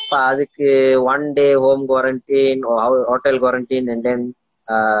 அப்ப அதுக்கு 1 day home quarantine, hotel quarantine, and then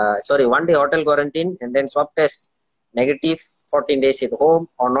 1 day hotel quarantine and then swab test negative 14 days at home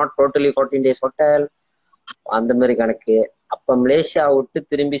or not totally 14 days hotel, அந்த மாதிரி கணக்கு. அப்ப மலேசியா விட்டு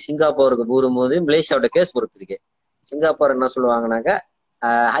திரும்பி சிங்கப்பூருக்கு போகும்போது மலேசியாவோட கேஸ் பொறுத்திருக்கு. சிங்கப்பூர் என்ன சொல்லுவாங்கன்னாக்கா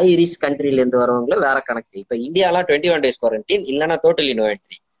ஹை ரிஸ்க் கண்ட்ரில இருந்து வரவங்கள வேற கணக்கு. இப்ப இந்தியாலாம் 21 days குவாரண்டைன் இல்லைன்னா டோட்டலி நோ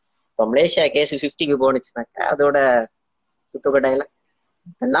என்ட்ரி. இப்ப மலேசியா கேஸ் 50க்கு போனுச்சுனாக்கா அதோட துத்துக்கடையில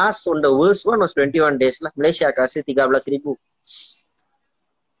last one worst one was 21 daysல Malaysia காசு 13,000.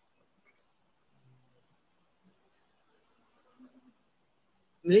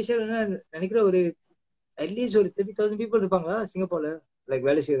 மலேசியால நினைக்கிற ஒரு அட்லீஸ்ட் ஒரு 30,000 people இருப்பாங்களா சிங்கப்பூர்ல, லைக்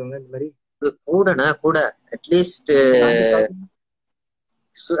வேலை செய்யறவங்க இந்த மாதிரி? கூடனா கூட at least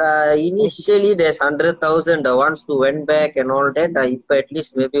initially there's 100,000 ones who went back and all that. இப்ப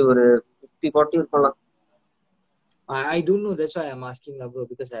அட்லீஸ்ட் மேபி ஒரு 50-40 இருக்கலாம். I don't know, that's why I'm asking bro,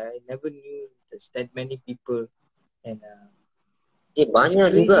 because I never knew there's that many people and banyak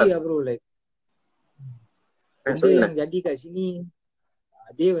it's juga crazy bro, like yang jadi kat sini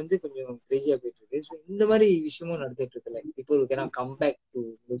அதே வந்து கொஞ்சம் Grazia போயிட்டு இருக்கு. So இந்த மாதிரி விஷயமும் நடந்துட்டு இருக்கு. Like people who cannot come back to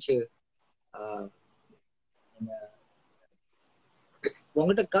Malaysia.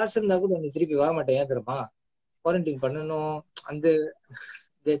 உங்ககிட்ட காசு இருந்தா கூட நீ திருப்பி வர மாட்டேன், ஏன் தெரியுமா? குவாரண்டைன் பண்ணணும். அந்த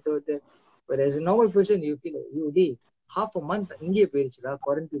as a normal person you feel you half a month இங்கே போயிருச்சுடா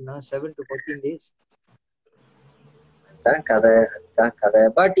குவாரண்டைன்னா 7 to 14 days. அதான் கதை.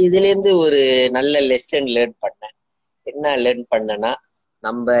 பட் இதுல இருந்து ஒரு நல்ல லெசன் லேர்ன் பண்ணேன். என்ன லேர்ன் பண்ணனா,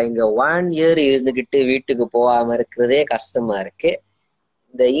 நம்ம இங்க 1 year இருந்துகிட்டு வீட்டுக்கு போகாம இருக்கிறதே கஷ்டமா இருக்கு.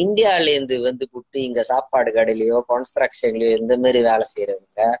 இந்த இந்தியால இருந்து வந்து புட்டு இங்க சாப்பாடு கடையிலயோ கன்ஸ்ட்ரக்ஷன்லயோ இந்த மாதிரி வேலை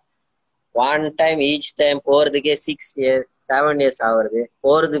செய்யறவங்க ஒன் டைம் ஈச் டைம் போறதுக்கே 6 years 7 years ஆகுறது.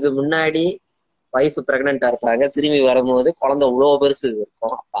 போறதுக்கு முன்னாடி ஒய்ஃப் பிரெக்னெண்டா இருப்பாங்க, திரும்பி வரும்போது குழந்தை இவ்வளவு பெருசு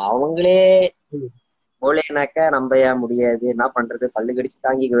இருக்கும். அப்ப அவங்களே போலேனாக்கா நம்ம ஏன் முடியாது, என்ன பண்றது, பல்லு கடிச்சு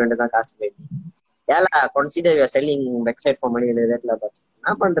தாங்கிக்க வேண்டியதான் காசு வேண்டி. ஏலா consider selling website for money ரேட்ல பார்த்து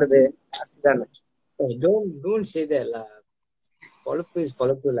என்ன பண்றது, காசு தானே. Don't say that lah. பொழப்பு இஸ்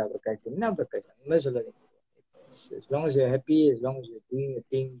பொழப்பு இல்ல பிரகாஷ். என்ன பிரகாஷ் அந்த மாதிரி சொல்லாதீங்க. As long as you're happy, as long as you're doing your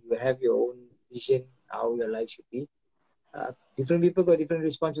thing, you have your own vision how your life should be. Different people got different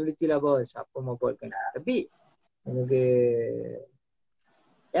responsibility lah boss. Apa mau buat kan. Tapi எனக்கு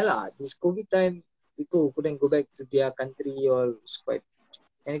this COVID time people who couldn't go back to their country or was quite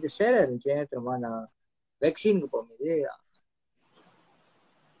எனக்கு சேரா இருந்துச்சு. ஏன் தெரியுமா, நான் வேக்சினுக்கு போகும்போது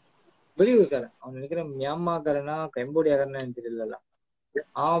வெளியூர்காரன் அவன் நினைக்கிறேன் மியான்மாக்காரனா கம்போடியாக்காரனா எனக்கு தெரியல,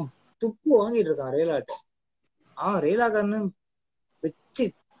 துப்பு வாங்கிட்டு இருக்கான் ரயிலாட்ட. ரயிலாக்காரன்னு வச்சு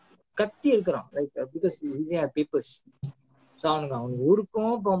கத்தி இருக்கிறான், லைக் பிகாஸ் பேப்பர்ஸ். ஸோ அவனுக்கு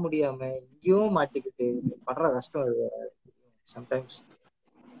ஊருக்கும் போக முடியாம இங்கேயும் மாட்டிக்கிட்டு படுற கஷ்டம் sometimes.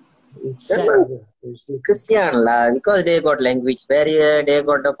 Christian lah, because they got language barrier, they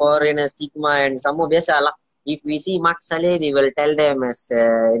got the foreigner stigma and some biasa lah. If we see Mark Saleh, they will tell them as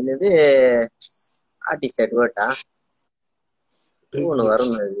என்னது what is that word ஒண்ணு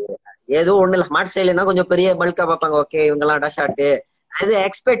வரும், ஏதோ ஒண்ணு இல்ல. Mark சைலனா கொஞ்சம் பெரிய பல்கா பார்ப்பாங்க. ஓகே இவங்கெல்லாம் டஷாட்டு, அது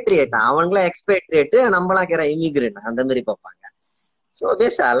எக்ஸ்பெக்ட்ரியேட், அவங்களாம் எக்ஸ்பெக்ட்ரியேட், நம்மளாம் கேற இமிகிரண்ட் அந்த மாதிரி பார்ப்பாங்க. ஸோ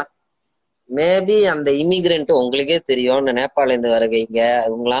பேசால மேபி அந்த இமிகிரண்ட் உங்களுக்கே தெரியும், நேபாள இருந்து வரகைங்க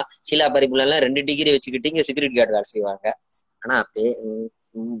அவங்களாம் சில பரிபுல எல்லாம் 2 டிகிரி வச்சுக்கிட்டு இங்க செக்யூரிட்டி கார்டு வேலை செய்வாங்க. ஆனா அப்பே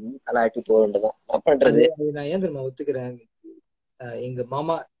தலாட்டி போக வேண்டியதான், என்ன பண்றது. நான் ஏன் தெரியுமா ஒத்துக்கிறேன். எங்க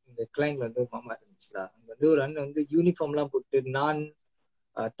மாமா இந்த கிளைண்ட்ல வந்து மாமா இருந்துச்சுல, அங்க வந்து ஒரு அண்ணன் வந்து யூனிஃபார்ம் எல்லாம் போட்டு நான்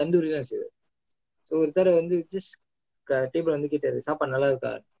தந்தூரி எல்லாம் செய்வார். ஸோ ஒரு தடவை வந்து ஜஸ்ட் டேபிள் வந்து கேட்டாரு, சாப்பாடு நல்லா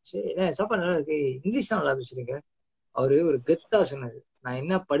இருக்கா? சரி என்ன சாப்பாடு நல்லா இருக்கு, இங்கிலீஷ் தான் நல்லா பேசுறீங்க. அவரு ஒரு கெத்தா சொன்னாரு, நான்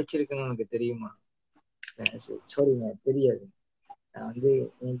என்ன படிச்சிருக்கேன்னு உனக்கு தெரியுமா? சாரி நான் தெரியாது, நான் வந்து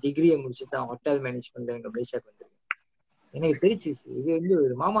என் டிகிரியை முடிச்சுட்டு தான் ஹோட்டல் மேனேஜ்மெண்ட்ல எங்க மலேசியாவுக்கு வந்திருக்கேன். எனக்கு தெரிஞ்சிச்சு இது வந்து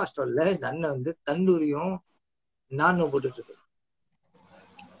ஒரு மாமா ஸ்டால்ல இந்த அண்ணன் வந்து தந்தூரியும் நானும் போட்டுட்டு இருக்கு.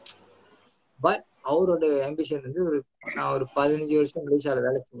 பட் அவரோட ஆம்பிஷன் வந்து நான் ஒரு 15 வருஷம் மலேசியால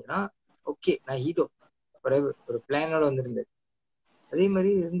வேலை செஞ்சேன்னா ஓகே நான் ஹீரோ ஒரு பிளானோட வந்திருந்தேன். அதே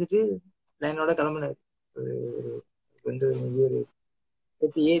மாதிரி இருந்துட்டு பிளானோட கிளம்புனாரு. வந்து ஒரு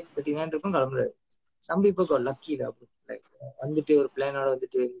 38, 39 இருக்கும் கிளம்புறாரு. சம் பீப்புள் லக்கி வந்துட்டு ஒரு பிளானோட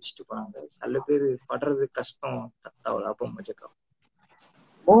வந்துட்டு முடிச்சுட்டு போனாங்க. சில பேர் படுறது கஷ்டம் தத்தாவல அப்போ மஜக்கா.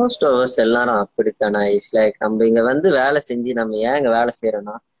 மோஸ்ட் ஆஃப் அஸ் எல்லாரும் அப்படித்தானே. இட்ஸ் லைக் நம்ம இங்க வந்து வேலை செஞ்சு நம்ம ஏன் இங்க வேலை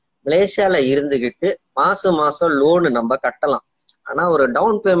செய்யறோம்னா, மலேசியால இருந்துகிட்டு மாசம் மாசம் லோனு நம்ம கட்டலாம். ஆனா ஒரு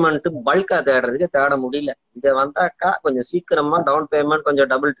டவுன் பேமெண்ட் பல்கா தேடுறதுக்கு தேட முடியல. இங்க வந்தாக்கா கொஞ்சம் சீக்கிரமா டவுன் பேமெண்ட் கொஞ்சம்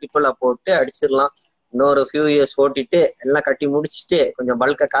டபுள் ட்ரிபிளா போட்டு அடிச்சிடலாம். இன்னொரு ஃபியூ இயர்ஸ் ஓட்டிட்டு எல்லாம் கட்டி முடிச்சுட்டு கொஞ்சம்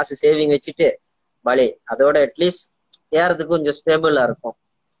பல்கா காசு சேவிங் வச்சுட்டு பலே அதோட அட்லீஸ்ட் ஏறதுக்கு கொஞ்சம் ஸ்டேபிளா இருக்கும்.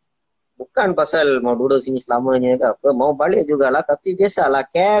 Bukan pasal mau duduk sini selamanya ke apa, mau balik juga lah, tapi biasalah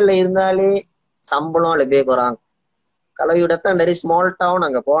KL இருந்தாலே சம்பளம் lebih kurang கலவையுடத்தான் நிறைய ஸ்மால் டவுன்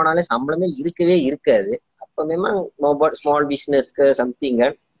அங்க போனாலே சம்பளமே இருக்கவே இருக்காது. அப்பமே ஸ்மால் பிசினஸ்க்கு சம்திங்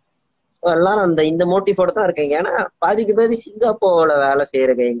எல்லாரும் இந்த மோட்டிவோட தான் இருக்கீங்க. ஏன்னா பாதிக்கு பாதி சிங்கப்பூர்ல வேலை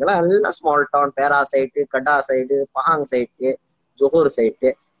செய்யறவங்கலாம் எல்லாம் ஸ்மால் டவுன், பேரா சைட்டு, கடா side, Pahang site, Johor site.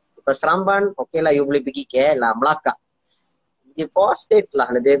 இப்ப ஸ்ரம்பான் ஓகேலா யூப்ளி பிகி கே இல்ல அம்லாக்கா இங்க ஃபாஸ்டேட் lah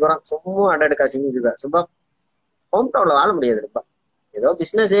lebih kurang semua ada dekat sini juga sebab home டவுன்ல வாழ முடியாது. ரொம்ப ஏதோ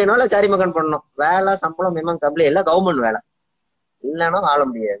பிசினஸ் செய்யணும், சாரி மகன் பண்ணணும், வேலை சம்பளம் memang கம்பளி எல்லாம் கவர்மெண்ட் வேலை, இல்லைன்னா வாழ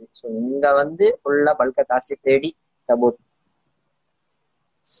முடியாது. ஸோ இங்க ஃபுல்லா பல்க காசு தேடி சப்போர்ட்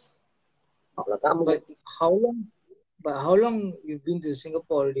அவ்வளவுதான். But how long you've been to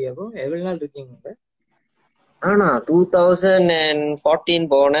Singapore already, bro? எவ்வளவு நாள் இருக்கீங்க? ஆனா 2014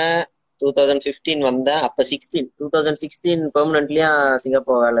 போனேன், 2015 வந்தேன், அப்ப 2016 பெர்மனன்ட்லியா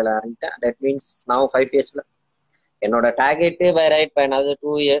சிங்கப்பூர் வேலையில இறங்கிட்டேன். தட் மீன்ஸ் now 5 yearsல என்னோட target by right by another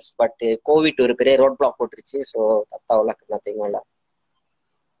 2 years. But Covid ஒரு பெரிய ரோட் பிளாக் போட்டுருச்சு. ஸோ தத்தாவில் நத்திங் இல்ல.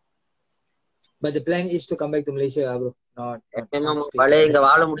 But the plan is to come back to Malaysia, bro. Not பழைய இங்க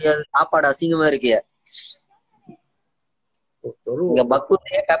வாழ முடியாது, சாப்பாடு அசிங்கமா இருக்கு. இங்க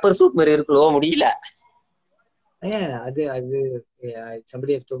பக்குத்தே பெப்பர் சூப் மாதிரி இருக்குல்ல, முடியல. அது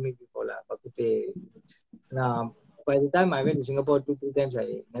somebody have told me before lah, Bakute. Now, by the time I went to Singapore 2-3 times, I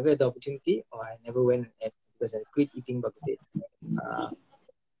never had the opportunity, or I never went because I quit eating Bakute.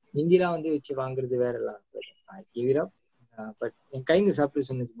 India வச்சு வாங்குறது வேறலாம், I gave it up. But என் கைங்க சாப்பிட்டு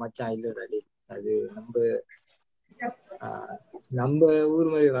சொன்னது மச்சான் இல்லடா டே, அது நம்ம ஊர்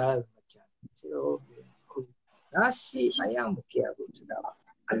மாதிரி வராது மச்சான். சரி, நாசி ஐயாம் முக்கியம் அப்படின்னு சொன்னாங்க.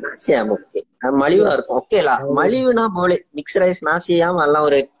 மலிவா இருக்கும் ஓகேலா. மலிவுனா போல மிக்ஸ் ரைஸ் நாசியாம எல்லாம்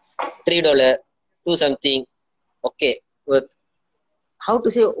ஒரு $3 2 something okay. With how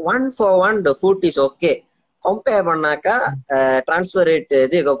to say 1 for 1 the food is okay. Compare பண்ணாக்கா டிரான்ஸ்ஃபர் ரேட்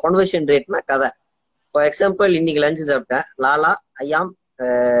இது கன்வர்ஷன் ரேட்னா கதை. ஃபார் எக்ஸாம்பிள் இன்னைக்கு லஞ்சு சாப்பிட்டேன், லாலா ஐயாம்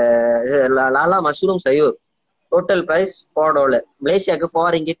லாலா மஷ்ரூம் சயூர், டோட்டல் பிரைஸ் $4. மலேசியாவுக்கு 4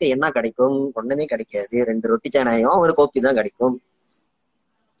 ringgit என்ன கிடைக்கும்? ஒண்ணுமே கிடைக்காது. 2 ரொட்டி சேனாயும் ஒரு கோப்பி தான் கிடைக்கும்.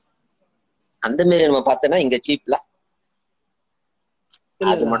 அந்த மாதிரி நம்ம பார்த்தோம்னா இங்க சீப்ல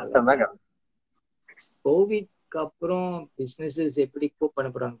அது மட்டும் தான். கோவிட்க்கு அப்புறம் பிசினஸஸ் எப்படி கோப் பண்ண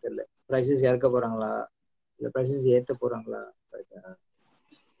போறாங்க தெரியல. பிரைசஸ் இறக்க போறாங்களா இல்ல பிரைசஸ் ஏத்த போறாங்களா?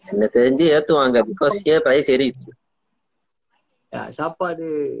 என்ன தெரிஞ்சு ஏத்துவாங்க, பிகாஸ் பிரைஸ் ஏறிடுச்சு. சாப்பாடு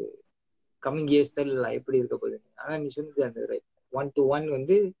கம்மிங் இயர்ஸ் தெரியல எப்படி இருக்க போகுது. ஆனா நீ சொன்னது அந்த 1 to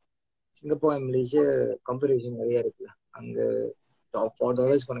 1 Singapore and Malaysia comparison நிறைய இருக்குல்ல. அங்க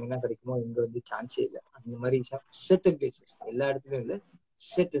 $4 போனீங்கன்னா கிடைக்குமோ, இங்க சான்ஸே இல்லை. அந்த மாதிரி செர்டன் பிளேசஸ், எல்லா இடத்துலயும் இல்ல,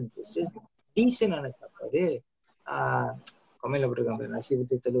 செர்டன் பிளேசஸ் டீசென்டான சாப்பாடு. கம்மியில போட்டிருக்காங்க நசி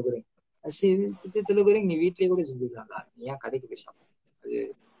வித்து தெலுங்குறேன் நீ வீட்லயே கூட செஞ்சுக்கலாம்ல, நீ ஏன் கடைக்கு போய் சாப்பிடு? அது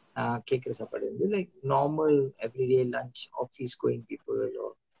கேட்கிற சாப்பாடு like normal everyday lunch, office going people,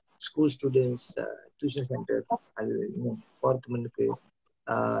 school students, tuition centre, அது போறதுக்கு முன்னுக்கு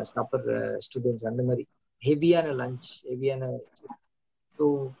சாப்பிட்ற ஸ்டூடெண்ட்ஸ், அந்த மாதிரி ஹெவியான லஞ்ச், ஹெவியான. ஸோ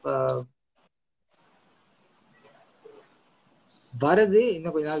வரது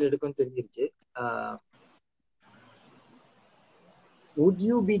இன்னும் கொஞ்ச நாள் எடுக்கும்னு தெரிஞ்சிருச்சு. Would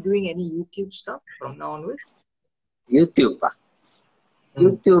you be doing any YouTube stuff from now onwards? YouTube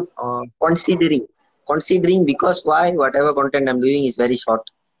considering because why whatever content I'm doing is very short.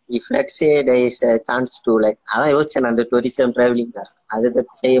 If let's say there is a chance to like அதான் யோசிச்சேன் அந்த tourism travelling அதை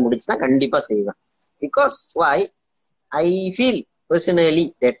பத்தி செய்ய முடிச்சுன்னா கண்டிப்பா செய்வேன். Because why I feel personally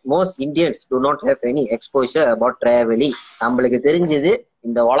that most Indians do not have any exposure about traveling. நம்மளுக்கு தெரிஞ்சது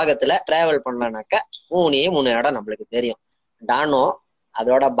இந்த உலகத்துல டிராவல் பண்ணனாக்கா 3 இடம் நம்மளுக்கு தெரியும். டானோ,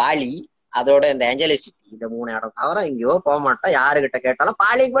 அதோட பாலி, அதோட இந்த ஏஞ்சலிஸ் சிட்டி, இந்த 3 இடம் தவிர எங்கேயோ போக மாட்டோம். யாருகிட்ட கேட்டாலும்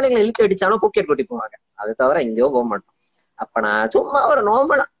பாலிக்கு எங்களை இழுத்து அடிச்சாலும் பூக்கெட் கூட்டி போவாங்க, அது தவிர எங்கேயோ போக மாட்டோம். அப்ப நான் சும்மா ஒரு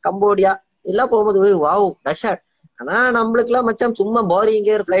நார்மலா கம்போடியா எல்லாம் போகும்போது வாவ் டஷர்ட். ஆனா நம்மளுக்கு எல்லாம் மச்சான் சும்மா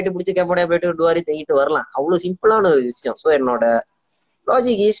போரிங்க ஒரு ஃபிளைட் பிடிச்சி கம்போடியா போயிட்டு டுவாரி தங்கிட்டு வரலாம், அவ்வளவு சிம்பிளான ஒரு விஷயம். ஸோ என்னோட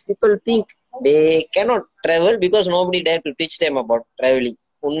logic is people think they cannot travel because nobody dare to teach them about traveling.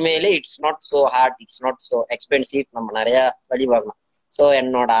 உண்மையிலே it's not so hard, it's not so expensive, நம்ம நிறைய வழி பார்க்கலாம். ஸோ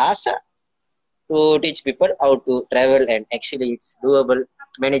என்னோட ஆசை to teach people how to travel and actually it's doable,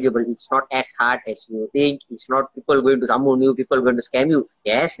 manageable. It's not as hard as you think. It's not people going to someone new, people going to scam you.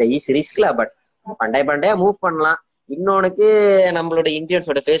 Yes, there is risk lah, but பண்டையா move பண்ணலாம். இன்னொன்னுக்கு நம்மளோட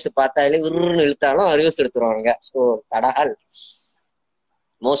இந்தியன்ஸோட face பார்த்தாலே உருன்னு இழுத்தாலும் reviews எடுத்துருவாங்க. So தடஹால்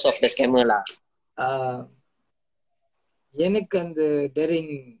most of the ஸ்கேமர்லா. எனக்கு அந்த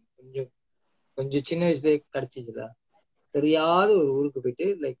during கொஞ்சம் சின்ன வயசுல கிடைச்சிச்சுல. தெரியாத ஒரு ஊருக்கு போயிட்டு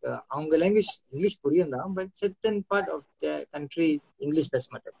லைக் அவங்க லாங்குவேஜ் இங்கிலீஷ் புரியும் தான், but certain part of the country English பேச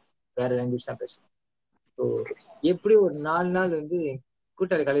மாட்டேன், வேற லாங்குவேஜ் தான் பேசுறேன். ஸோ ஸோ எப்படி ஒரு 4 நாள் வந்து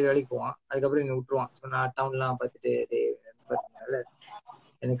கூட்டாளி காலையில் வேலைக்கு போவான், அதுக்கப்புறம் என்னை விட்டுருவான். ஸோ நான் டவுன்லாம் பார்த்துட்டு பார்த்ததுனால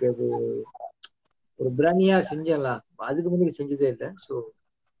எனக்கு அது ஒரு பிராணியா செஞ்சேன்ல, அதுக்கு முன்னாடி செஞ்சதே இல்லை. ஸோ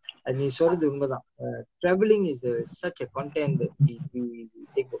அது நீ சொல்றது உண்மைதான். Travelling is such a content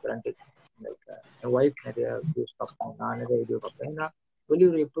take for granted. Like N wife நிறைய வீடியோஸ் பார்ப்போம், நான் நிறைய வீடியோ பார்ப்பேன். ஏன்னா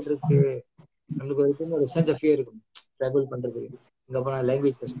வெளியூர் எப்படி இருக்கு, நம்மளுக்கு வரைக்கும் ஒரு சென்ஸ் ஆஃப் ஃபியர் இருக்கும் ட்ராவல் பண்றது. இங்க போனா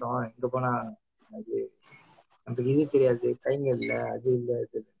லாங்குவேஜ் கஷ்டம், இங்க போனா அது நமக்கு இது தெரியாது, கைங்க இல்லை, அது இல்லை,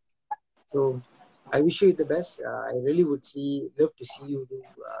 அது இல்லை. So I wish you the best. I really would love to see you do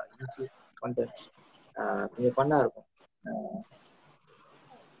YouTube contents. கொஞ்சம் ஃபன்னா இருக்கும்.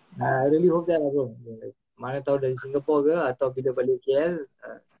 I really hope that bro. Like, mana tahu dari Singapore atau kita balik KL,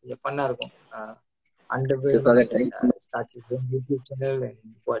 கொஞ்சம் ஃபன்னா இருக்கும். Aandavan starts his own YouTube channel and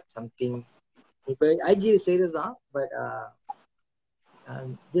what something. இப்போ IG செய்யறதுதான், but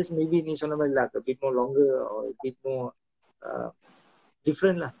just maybe நீ சொன்ன மாதிரி like a bit more longer or a bit more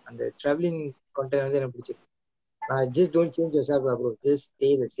different lah. அந்த traveling content வந்து எனக்கு பிடிச்சிருக்கு. Just don't change yourself bro. Just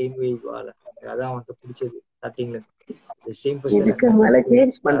stay the same way you are. அதான் உனக்கு பிடிச்சது ஸ்டார்டிங்ல the same person. இதுக்கு மேல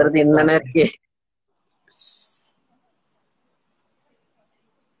சேஞ்ச் பண்றது என்னன்னு இருக்கு.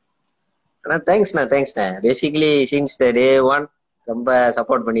 ஆனா தேங்க்ஸ்ண்ணா. பேசிக்கலி சின்ஸ் டே 1 ரொம்ப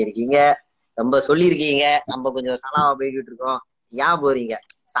சப்போர்ட் பண்ணிருக்கீங்க, ரொம்ப சொல்லியிருக்கீங்க. நம்ம கொஞ்சம் சாலாவா போய்கிட்டு இருக்கோம். ஏன் போறீங்க,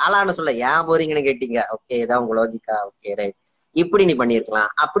 சாலான்னு சொல்ல ஏன் போறீங்கன்னு கேட்டீங்க. ஓகே, இதான் உங்க லாஜிக்கா? Okay right. இப்படி நீ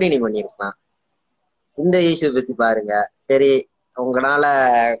பண்ணிருக்கலாம், அப்படி நீ பண்ணிருக்கலாம், இந்த இஷ்யூ பத்தி பாருங்க. சரி, உங்களால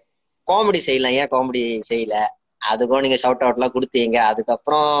காமெடி செய்யலாம், ஏன் காமெடி செய்யல, அதுக்கும் நீங்க ஷவுட் அவுட் எல்லாம் கொடுத்தீங்க.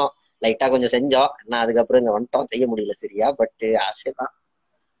 அதுக்கப்புறம் லைட்டா கொஞ்சம் செஞ்சோம், நான் அதுக்கப்புறம் இங்க வந்துட்டோம், செய்ய முடியல சரியா. பட் ஆசைதான்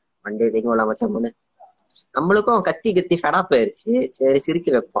மண்டே திங்கலாம் மச்சம்னு. நம்மளுக்கும் கத்தி ஃபெடா போயிருச்சு. சரி,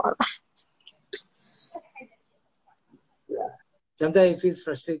 சிரிக்க வைப்போம். sometimes it feels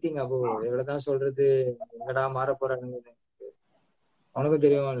frustrating அப்போ எவ்வளவுதான் சொல்றது, எங்கடா மாற போறாங்க. உனக்கும்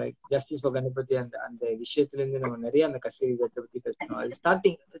தெரியும், லைக் ஜஸ்டிஸ் ஃபார் கணபதி அந்த அந்த விஷயத்துல இருந்து நம்ம நிறைய அந்த கஸ்டடி பத்தி பேசணும். அது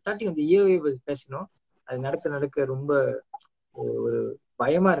ஸ்டார்டிங் அந்த இயர்வே பேசணும். அது நடக்க ரொம்ப ஒரு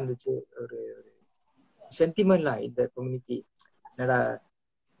பயமா இருந்துச்சு. ஒரு சென்டிமெண்ட்லாம் இந்த கம்யூனிட்டி என்னடா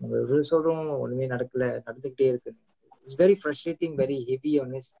நம்ம சொல்றோம், ஒண்ணுமே நடந்துகிட்டே இருக்கு. It's very frustrating, very heavy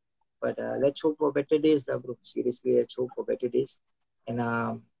honest. But let's hope for better days bro. Seriously, let's hope for better days. And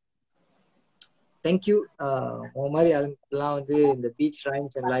thank you. உன் மாதிரி ஆளுங்கெல்லாம் வந்து இந்த பீச்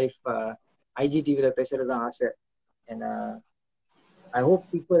ரைம்ஸ் அண்ட் லைஃப் IGTVல பேசுறதுதான் ஆசை. And I hope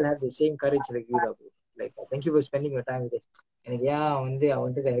people have the same courage like you bro. Like thank you for spending your time with us. எனக்கு ஏன் வந்து I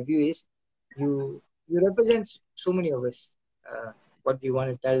wanted to have you is you represent so many of us. What you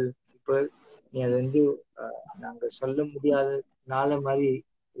want to tell people, நீ அது வந்து நாங்க சொல்ல முடியாத நாள மாதிரி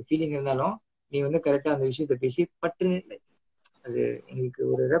ஃபீலிங் இருந்தாலும் நீ வந்து கரெக்டா அந்த விஷயத்த பேசி பட்டுன்னு அது எங்களுக்கு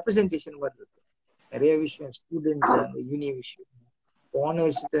ஒரு ரெப்ரஸன்டேஷன் மாதிரி இருக்கு. நிறைய விஷயம், ஸ்டூடெண்ட்ஸ், அந்த யூனி விஷயம், போன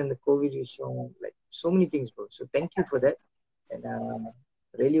வருஷத்துல இந்த கோவிட் விஷயம், like so many things bro. So thank you for that. And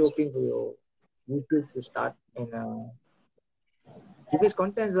really hoping for your YouTube to start and give us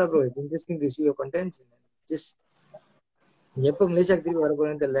contents bro. It's interesting to see your contents. Just எப்ப மலேசியாக்கு திருப்பி வர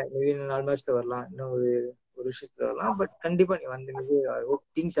போறேன்னு தெரியல. Maybe 4 மாசத்துல வரலாம், இன்னும் ஒரு வருஷத்துல வரலாம். பட் கண்டிப்பா நீ வந்து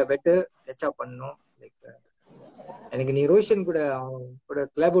things are better, catch up பண்ணணும். லைக் எனக்கு நீ ரோஷன் கூட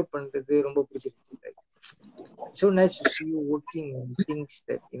கிளாப் அவுட் பண்றது ரொம்ப பிடிச்சிருச்சு. Like so nice to see you working on things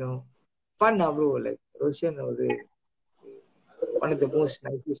that fun bro. Like Roshan ஒரு one of the most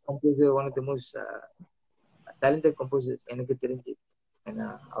nicest composer, one of the most talented composers எனக்கு தெரிஞ்சு. ஏன்னா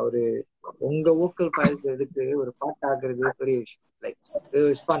அவரு உங்க வோக்கல் ஃபைல்ஸ் எடுத்து ஒரு பாட்டு ஆக்குறது பெரிய விஷயம். Like it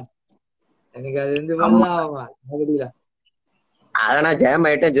was fun. எனக்கு அது வந்து முடியல. அதனா ஜாம்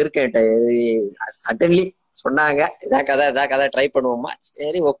ஆயிட்டேன், ஜெருக்கேட்டேன். சடன்லி சொன்னாங்க இதான் கதை ட்ரை பண்ணுவோமா.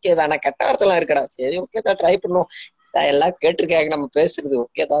 சரி ஓகே தான், கெட்ட வார்த்தைலாம் இருக்கடா. சரி ஓகே தான், ட்ரை பண்ணுவோம். எல்லாம் கேட்டிருக்காங்க நம்ம பேசுறது.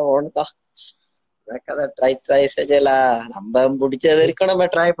 ஓகே தான், ஒண்ணுதான் கதை ட்ரை செஞ்சலாம். நம்ம பிடிச்ச வரைக்கும் நம்ம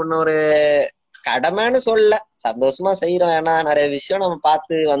ட்ரை பண்ண ஒரு கடமைன்னு சொல்ல, சந்தோஷமா செய்யறோம். ஏன்னா நிறைய விஷயம் நம்ம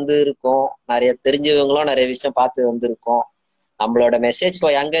பார்த்து வந்து இருக்கோம், நிறைய தெரிஞ்சவங்களும் நிறைய விஷயம் பார்த்து வந்திருக்கோம். நம்மளோட மெசேஜ்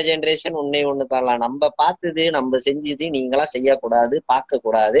ஃபார் யங்கர் ஜென்ரேஷன் ஒண்ணுதான், நம்ம பார்த்தது நம்ம செஞ்சது நீங்களா செய்யக்கூடாது, பார்க்க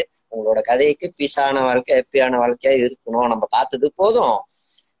கூடாது. உங்களோட கதைக்கு பீஸான வாழ்க்கை, ஹாப்பியான வாழ்க்கையா இருக்கணும். நம்ம பார்த்தது போதும்,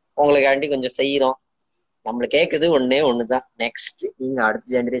 உங்களுக்காண்டி கொஞ்சம் செய்யறோம். நம்மளுக்கு கேட்குது ஒண்ணுதான். நெக்ஸ்ட் நீங்க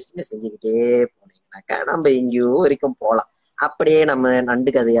அடுத்த ஜென்ரேஷன்ல செஞ்சுக்கிட்டே போனீங்கன்னாக்கா நம்ம எங்கேயோ வரைக்கும் போகலாம். அப்படியே நம்ம நண்டு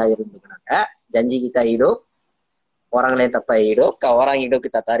கதையா இருந்துக்கனாக்க ஜஞ்சிக்கு கையிடோ ஓராங்களே தப்பாயிடோ ஓராங்கிடோக்கு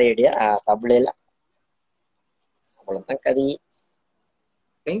தத்தாரேடியா தபிழையில அவ்வளவுதான் கதை.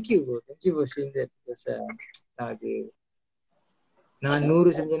 Thank you for seeing that. Because நான்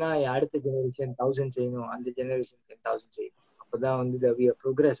 100 செஞ்சேன்னா அடுத்த ஜெனரேஷன் 1000 செய்யணும், அந்த ஜெனரேஷன் 10,000 செய்யணும். அப்பதான் வந்து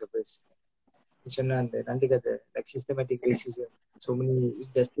ப்ரோக்ரஸ் ஆஃப் திஸ். சொன்ன அந்த நண்டு கதை, like systematic racism, so many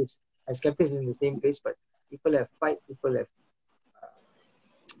injustice has kept us in the same place, but people have fight, people have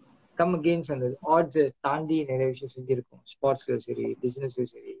come against அந்த odds தாண்டி நிறைய விஷயம் செஞ்சிருக்கோம். ஸ்போர்ட்ஸ்லயும் சரி,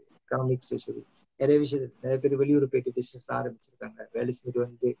 பிசினஸ்லயும் சரி, எக்கனாமிக்ஸ்லயும் சரி, நிறைய விஷயம் நிறைய பேர் வெளியூர் போயிட்டு பிசினஸ் ஆரம்பிச்சிருக்காங்க. வேலை செஞ்சுட்டு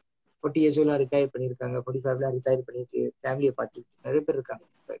வந்து 40 years old ரிட்டையர் பண்ணியிருக்காங்க, 45 ரிட்டையர் பண்ணிட்டு ஃபேமிலியை பார்த்துட்டு நிறைய பேர் இருக்காங்க.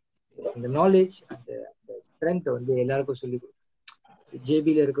 அந்த நாலேஜ், அந்த அந்த ஸ்ட்ரென்த் வந்து எல்லாருக்கும் சொல்லி கொடுக்கும்.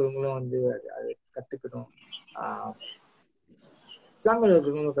 ஜேபியில இருக்கிறவங்களும் வந்து அதை கத்துக்கணும், இஸ்லாமில்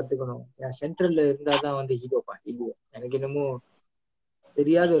இருக்கிறவங்களும் கத்துக்கணும். ஏன் சென்ட்ரல்ல இருந்தாதான் வந்து ஹீரோப்பா ஹீரோ. எனக்கு என்னமோ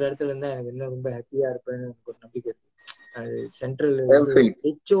தெரியாத ஒரு இடத்துல இருந்தா எனக்கு இன்னும் ரொம்ப ஹாப்பியா இருப்பேன்னு எனக்கு ஒரு நம்பிக்கை இருக்கு. அது சென்ட்ரல்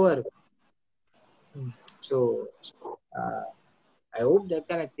ஹெச்ஓவா இருக்கும். So I hope that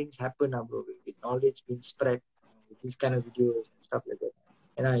kind of things happen bro, with knowledge being spread, with these kind of videos and stuff like that.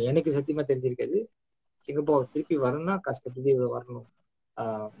 ஏன்னா எனக்கு சத்தியமா தெரிஞ்சிருக்காது. சிங்கப்பூர் திருப்பி வரணும்னா காசு கட்டி வரணும்.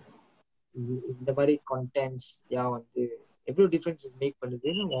 இந்த மாதிரி கான்டென்ட்ஸ் வந்து எவ்வளோ டிஃபரன்ஸ் மேக்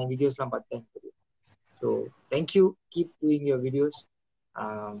பண்ணுதுன்னு உன் வீடியோஸ்லாம் பார்த்தா எனக்கு தெரியும். So thank you, keep doing your videos.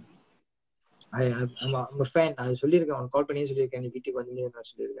 I'm a fan. அது சொல்லியிருக்கேன், உனக்கு கால் பண்ணியே சொல்லியிருக்கேன், நீ வீட்டுக்கு வந்து நான்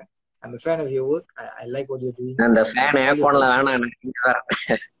சொல்லியிருக்கேன். I'm a fan of your work. I like what you're doing. அந்த ஃபேன் போடல வேணாம்,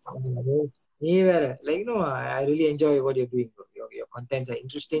 நீ வேற like no, I really enjoy what you're doing. Your contents are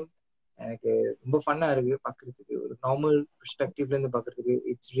interesting. எனக்கு ரொம்ப ஃபன்னா இருக்கு பாக்குறதுக்கு. ஒரு நார்மல் பெர்ஸ்பெக்டிவ்ல இருந்து பாக்குறதுக்கு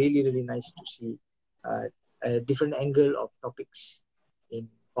it's really nice to see a different angle of topics in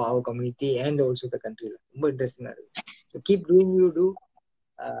for our community and also the country. ரொம்ப இன்ட்ரெஸ்டிங்கா இருக்கு. So keep doing you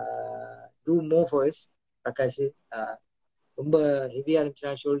do more for us, Prakash. ரொம்ப ஹெவியா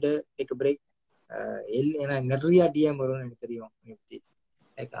இருந்துச்சுன்னா ஷோல்டர் டேக் அ பிரேக். ஏன்னா நிறைய DM வரும்னு எனக்கு தெரியும்,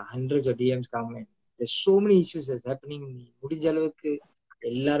 like hundreds of DMs come in. There's so many issues that's happening. நீ முடிஞ்ச அளவுக்கு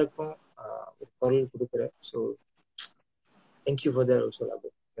எல்லாருக்கும் ஒரு குரல் கொடுக்குற. So thank you for that also.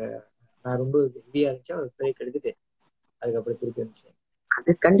 நான் ரொம்ப ஹெவியா இருந்துச்சா ஒரு பிரேக் எடுத்துட்டு அதுக்கப்புறம் திருப்பி வந்துச்சேன். அது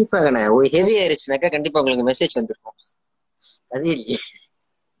கண்டிப்பாக ஒரு ஹெவி ஆயிருச்சுனாக்கா கண்டிப்பா உங்களுக்கு மெசேஜ் வந்துருக்கும். அது இல்லையே.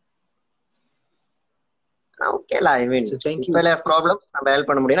 ஓகேலா, ஐ மீன் people have problems, நம்ம ஹெல்ப்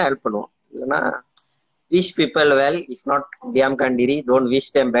பண்ண முடியும்னா ஹெல்ப் பண்ணுவோம். இல்லைன்னா wish people well, if not diam kandiri, don't wish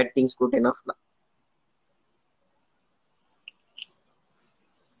them bad things good enough.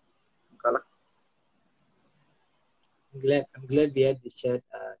 I'm glad we had this chat.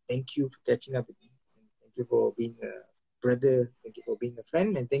 Thank you for catching up with me. Thank you for being a brother. Thank you for being a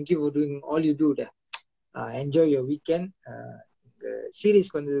friend, and thank you for doing all you do there. Enjoy your weekend.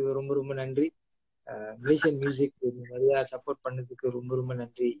 சீரீஸ்க்கு வந்ததுக்கு ரொம்ப ரொம்ப நன்றி. Malaysian music நிறைய support பண்ணதுக்கு ரொம்ப ரொம்ப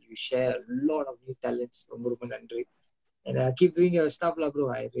நன்றி. You share lot of new talents. ரொம்ப ரொம்ப நன்றி. And keep doing your stuff la bro.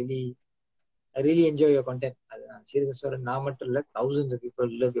 I really enjoy your content. Seriously சொல்றேன், நான் மட்டும் இல்ல, thousands of people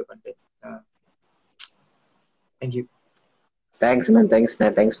love your content. Thank you.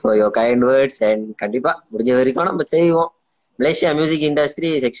 Thanks for your kind words. And கண்டிப்பா முடிஞ்ச வரைக்கும் நம்ம செய்வோம். Malaysia music industry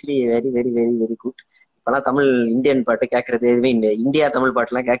is actually very good. இப்பெல்லாம் தமிழ் இந்தியன் பாட்டு கேட்கறது, எதுவுமே இந்தியா தமிழ்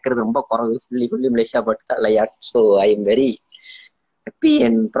பாட்டுலாம் கேட்கறது ரொம்ப குறவு. ஃபுல்லி மலேசியா பாட்டு தான் லையாட். So I am very happy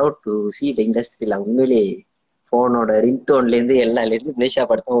and proud to see the இண்டஸ்ட்ரியில. உண்மையிலே போனோட ரிங்டோன்ல இருந்து எல்லால இருந்து மலேசியா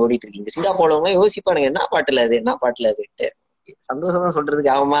பாட்டு தான் ஓடிட்டு இருக்கீங்க. சிங்கப்பூர்ல யோசிப்பானுங்க, என்ன பாட்டுல அதுட்டு. சந்தோஷம் தான்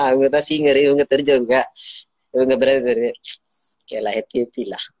சொல்றதுக்கு. ஆமா, அவங்க தான் சீங்கரு, இவங்க தெரிஞ்சவங்க, இவங்க பிரதரு. கேலா ஹாப்பி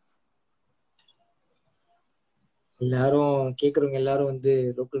இல்ல. எல்லாரும் கேக்குறவங்க எல்லாரும் வந்து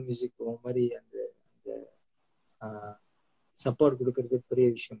லோக்கல் மியூசிக் போற மாதிரி அந்த சப்போர்ட் கொடுக்கறது பெரிய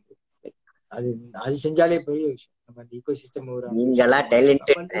விஷயம். அது செஞ்சாலே பெரிய விஷயம். நம்ம அந்த ஈகோ சிஸ்டம் நீங்கலாம்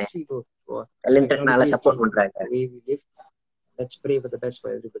டேலண்டட்னால சப்போர்ட் பண்றாங்க. Let's pray for the best for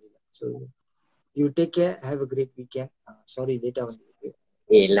everybody. So you take care, have a great weekend. Sorry லேட்டா வந்திருக்கு.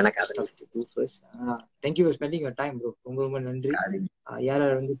 இல்லனா thank you for spending your time bro. ரொம்ப ரொம்ப நன்றி. யார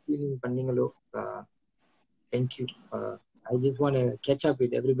வந்து ட்யூனிங் பண்ணீங்களோ thank you. I just want to catch up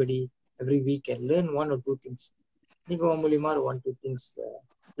with everybody every week and learn one or two things. நீங்க மூலமா 1-2 things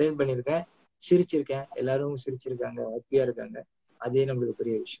லேர்ன் பண்ணிருக்கேன், சிரிச்சிருக்கேன், எல்லாரும் சிரிச்சிருக்காங்க, ஹாப்பியா இருக்காங்க. அதே நம்மளுக்கு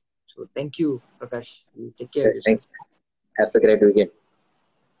பெரிய விஷயம். So thank you Prakash. You take care. Thanks. Have a great weekend.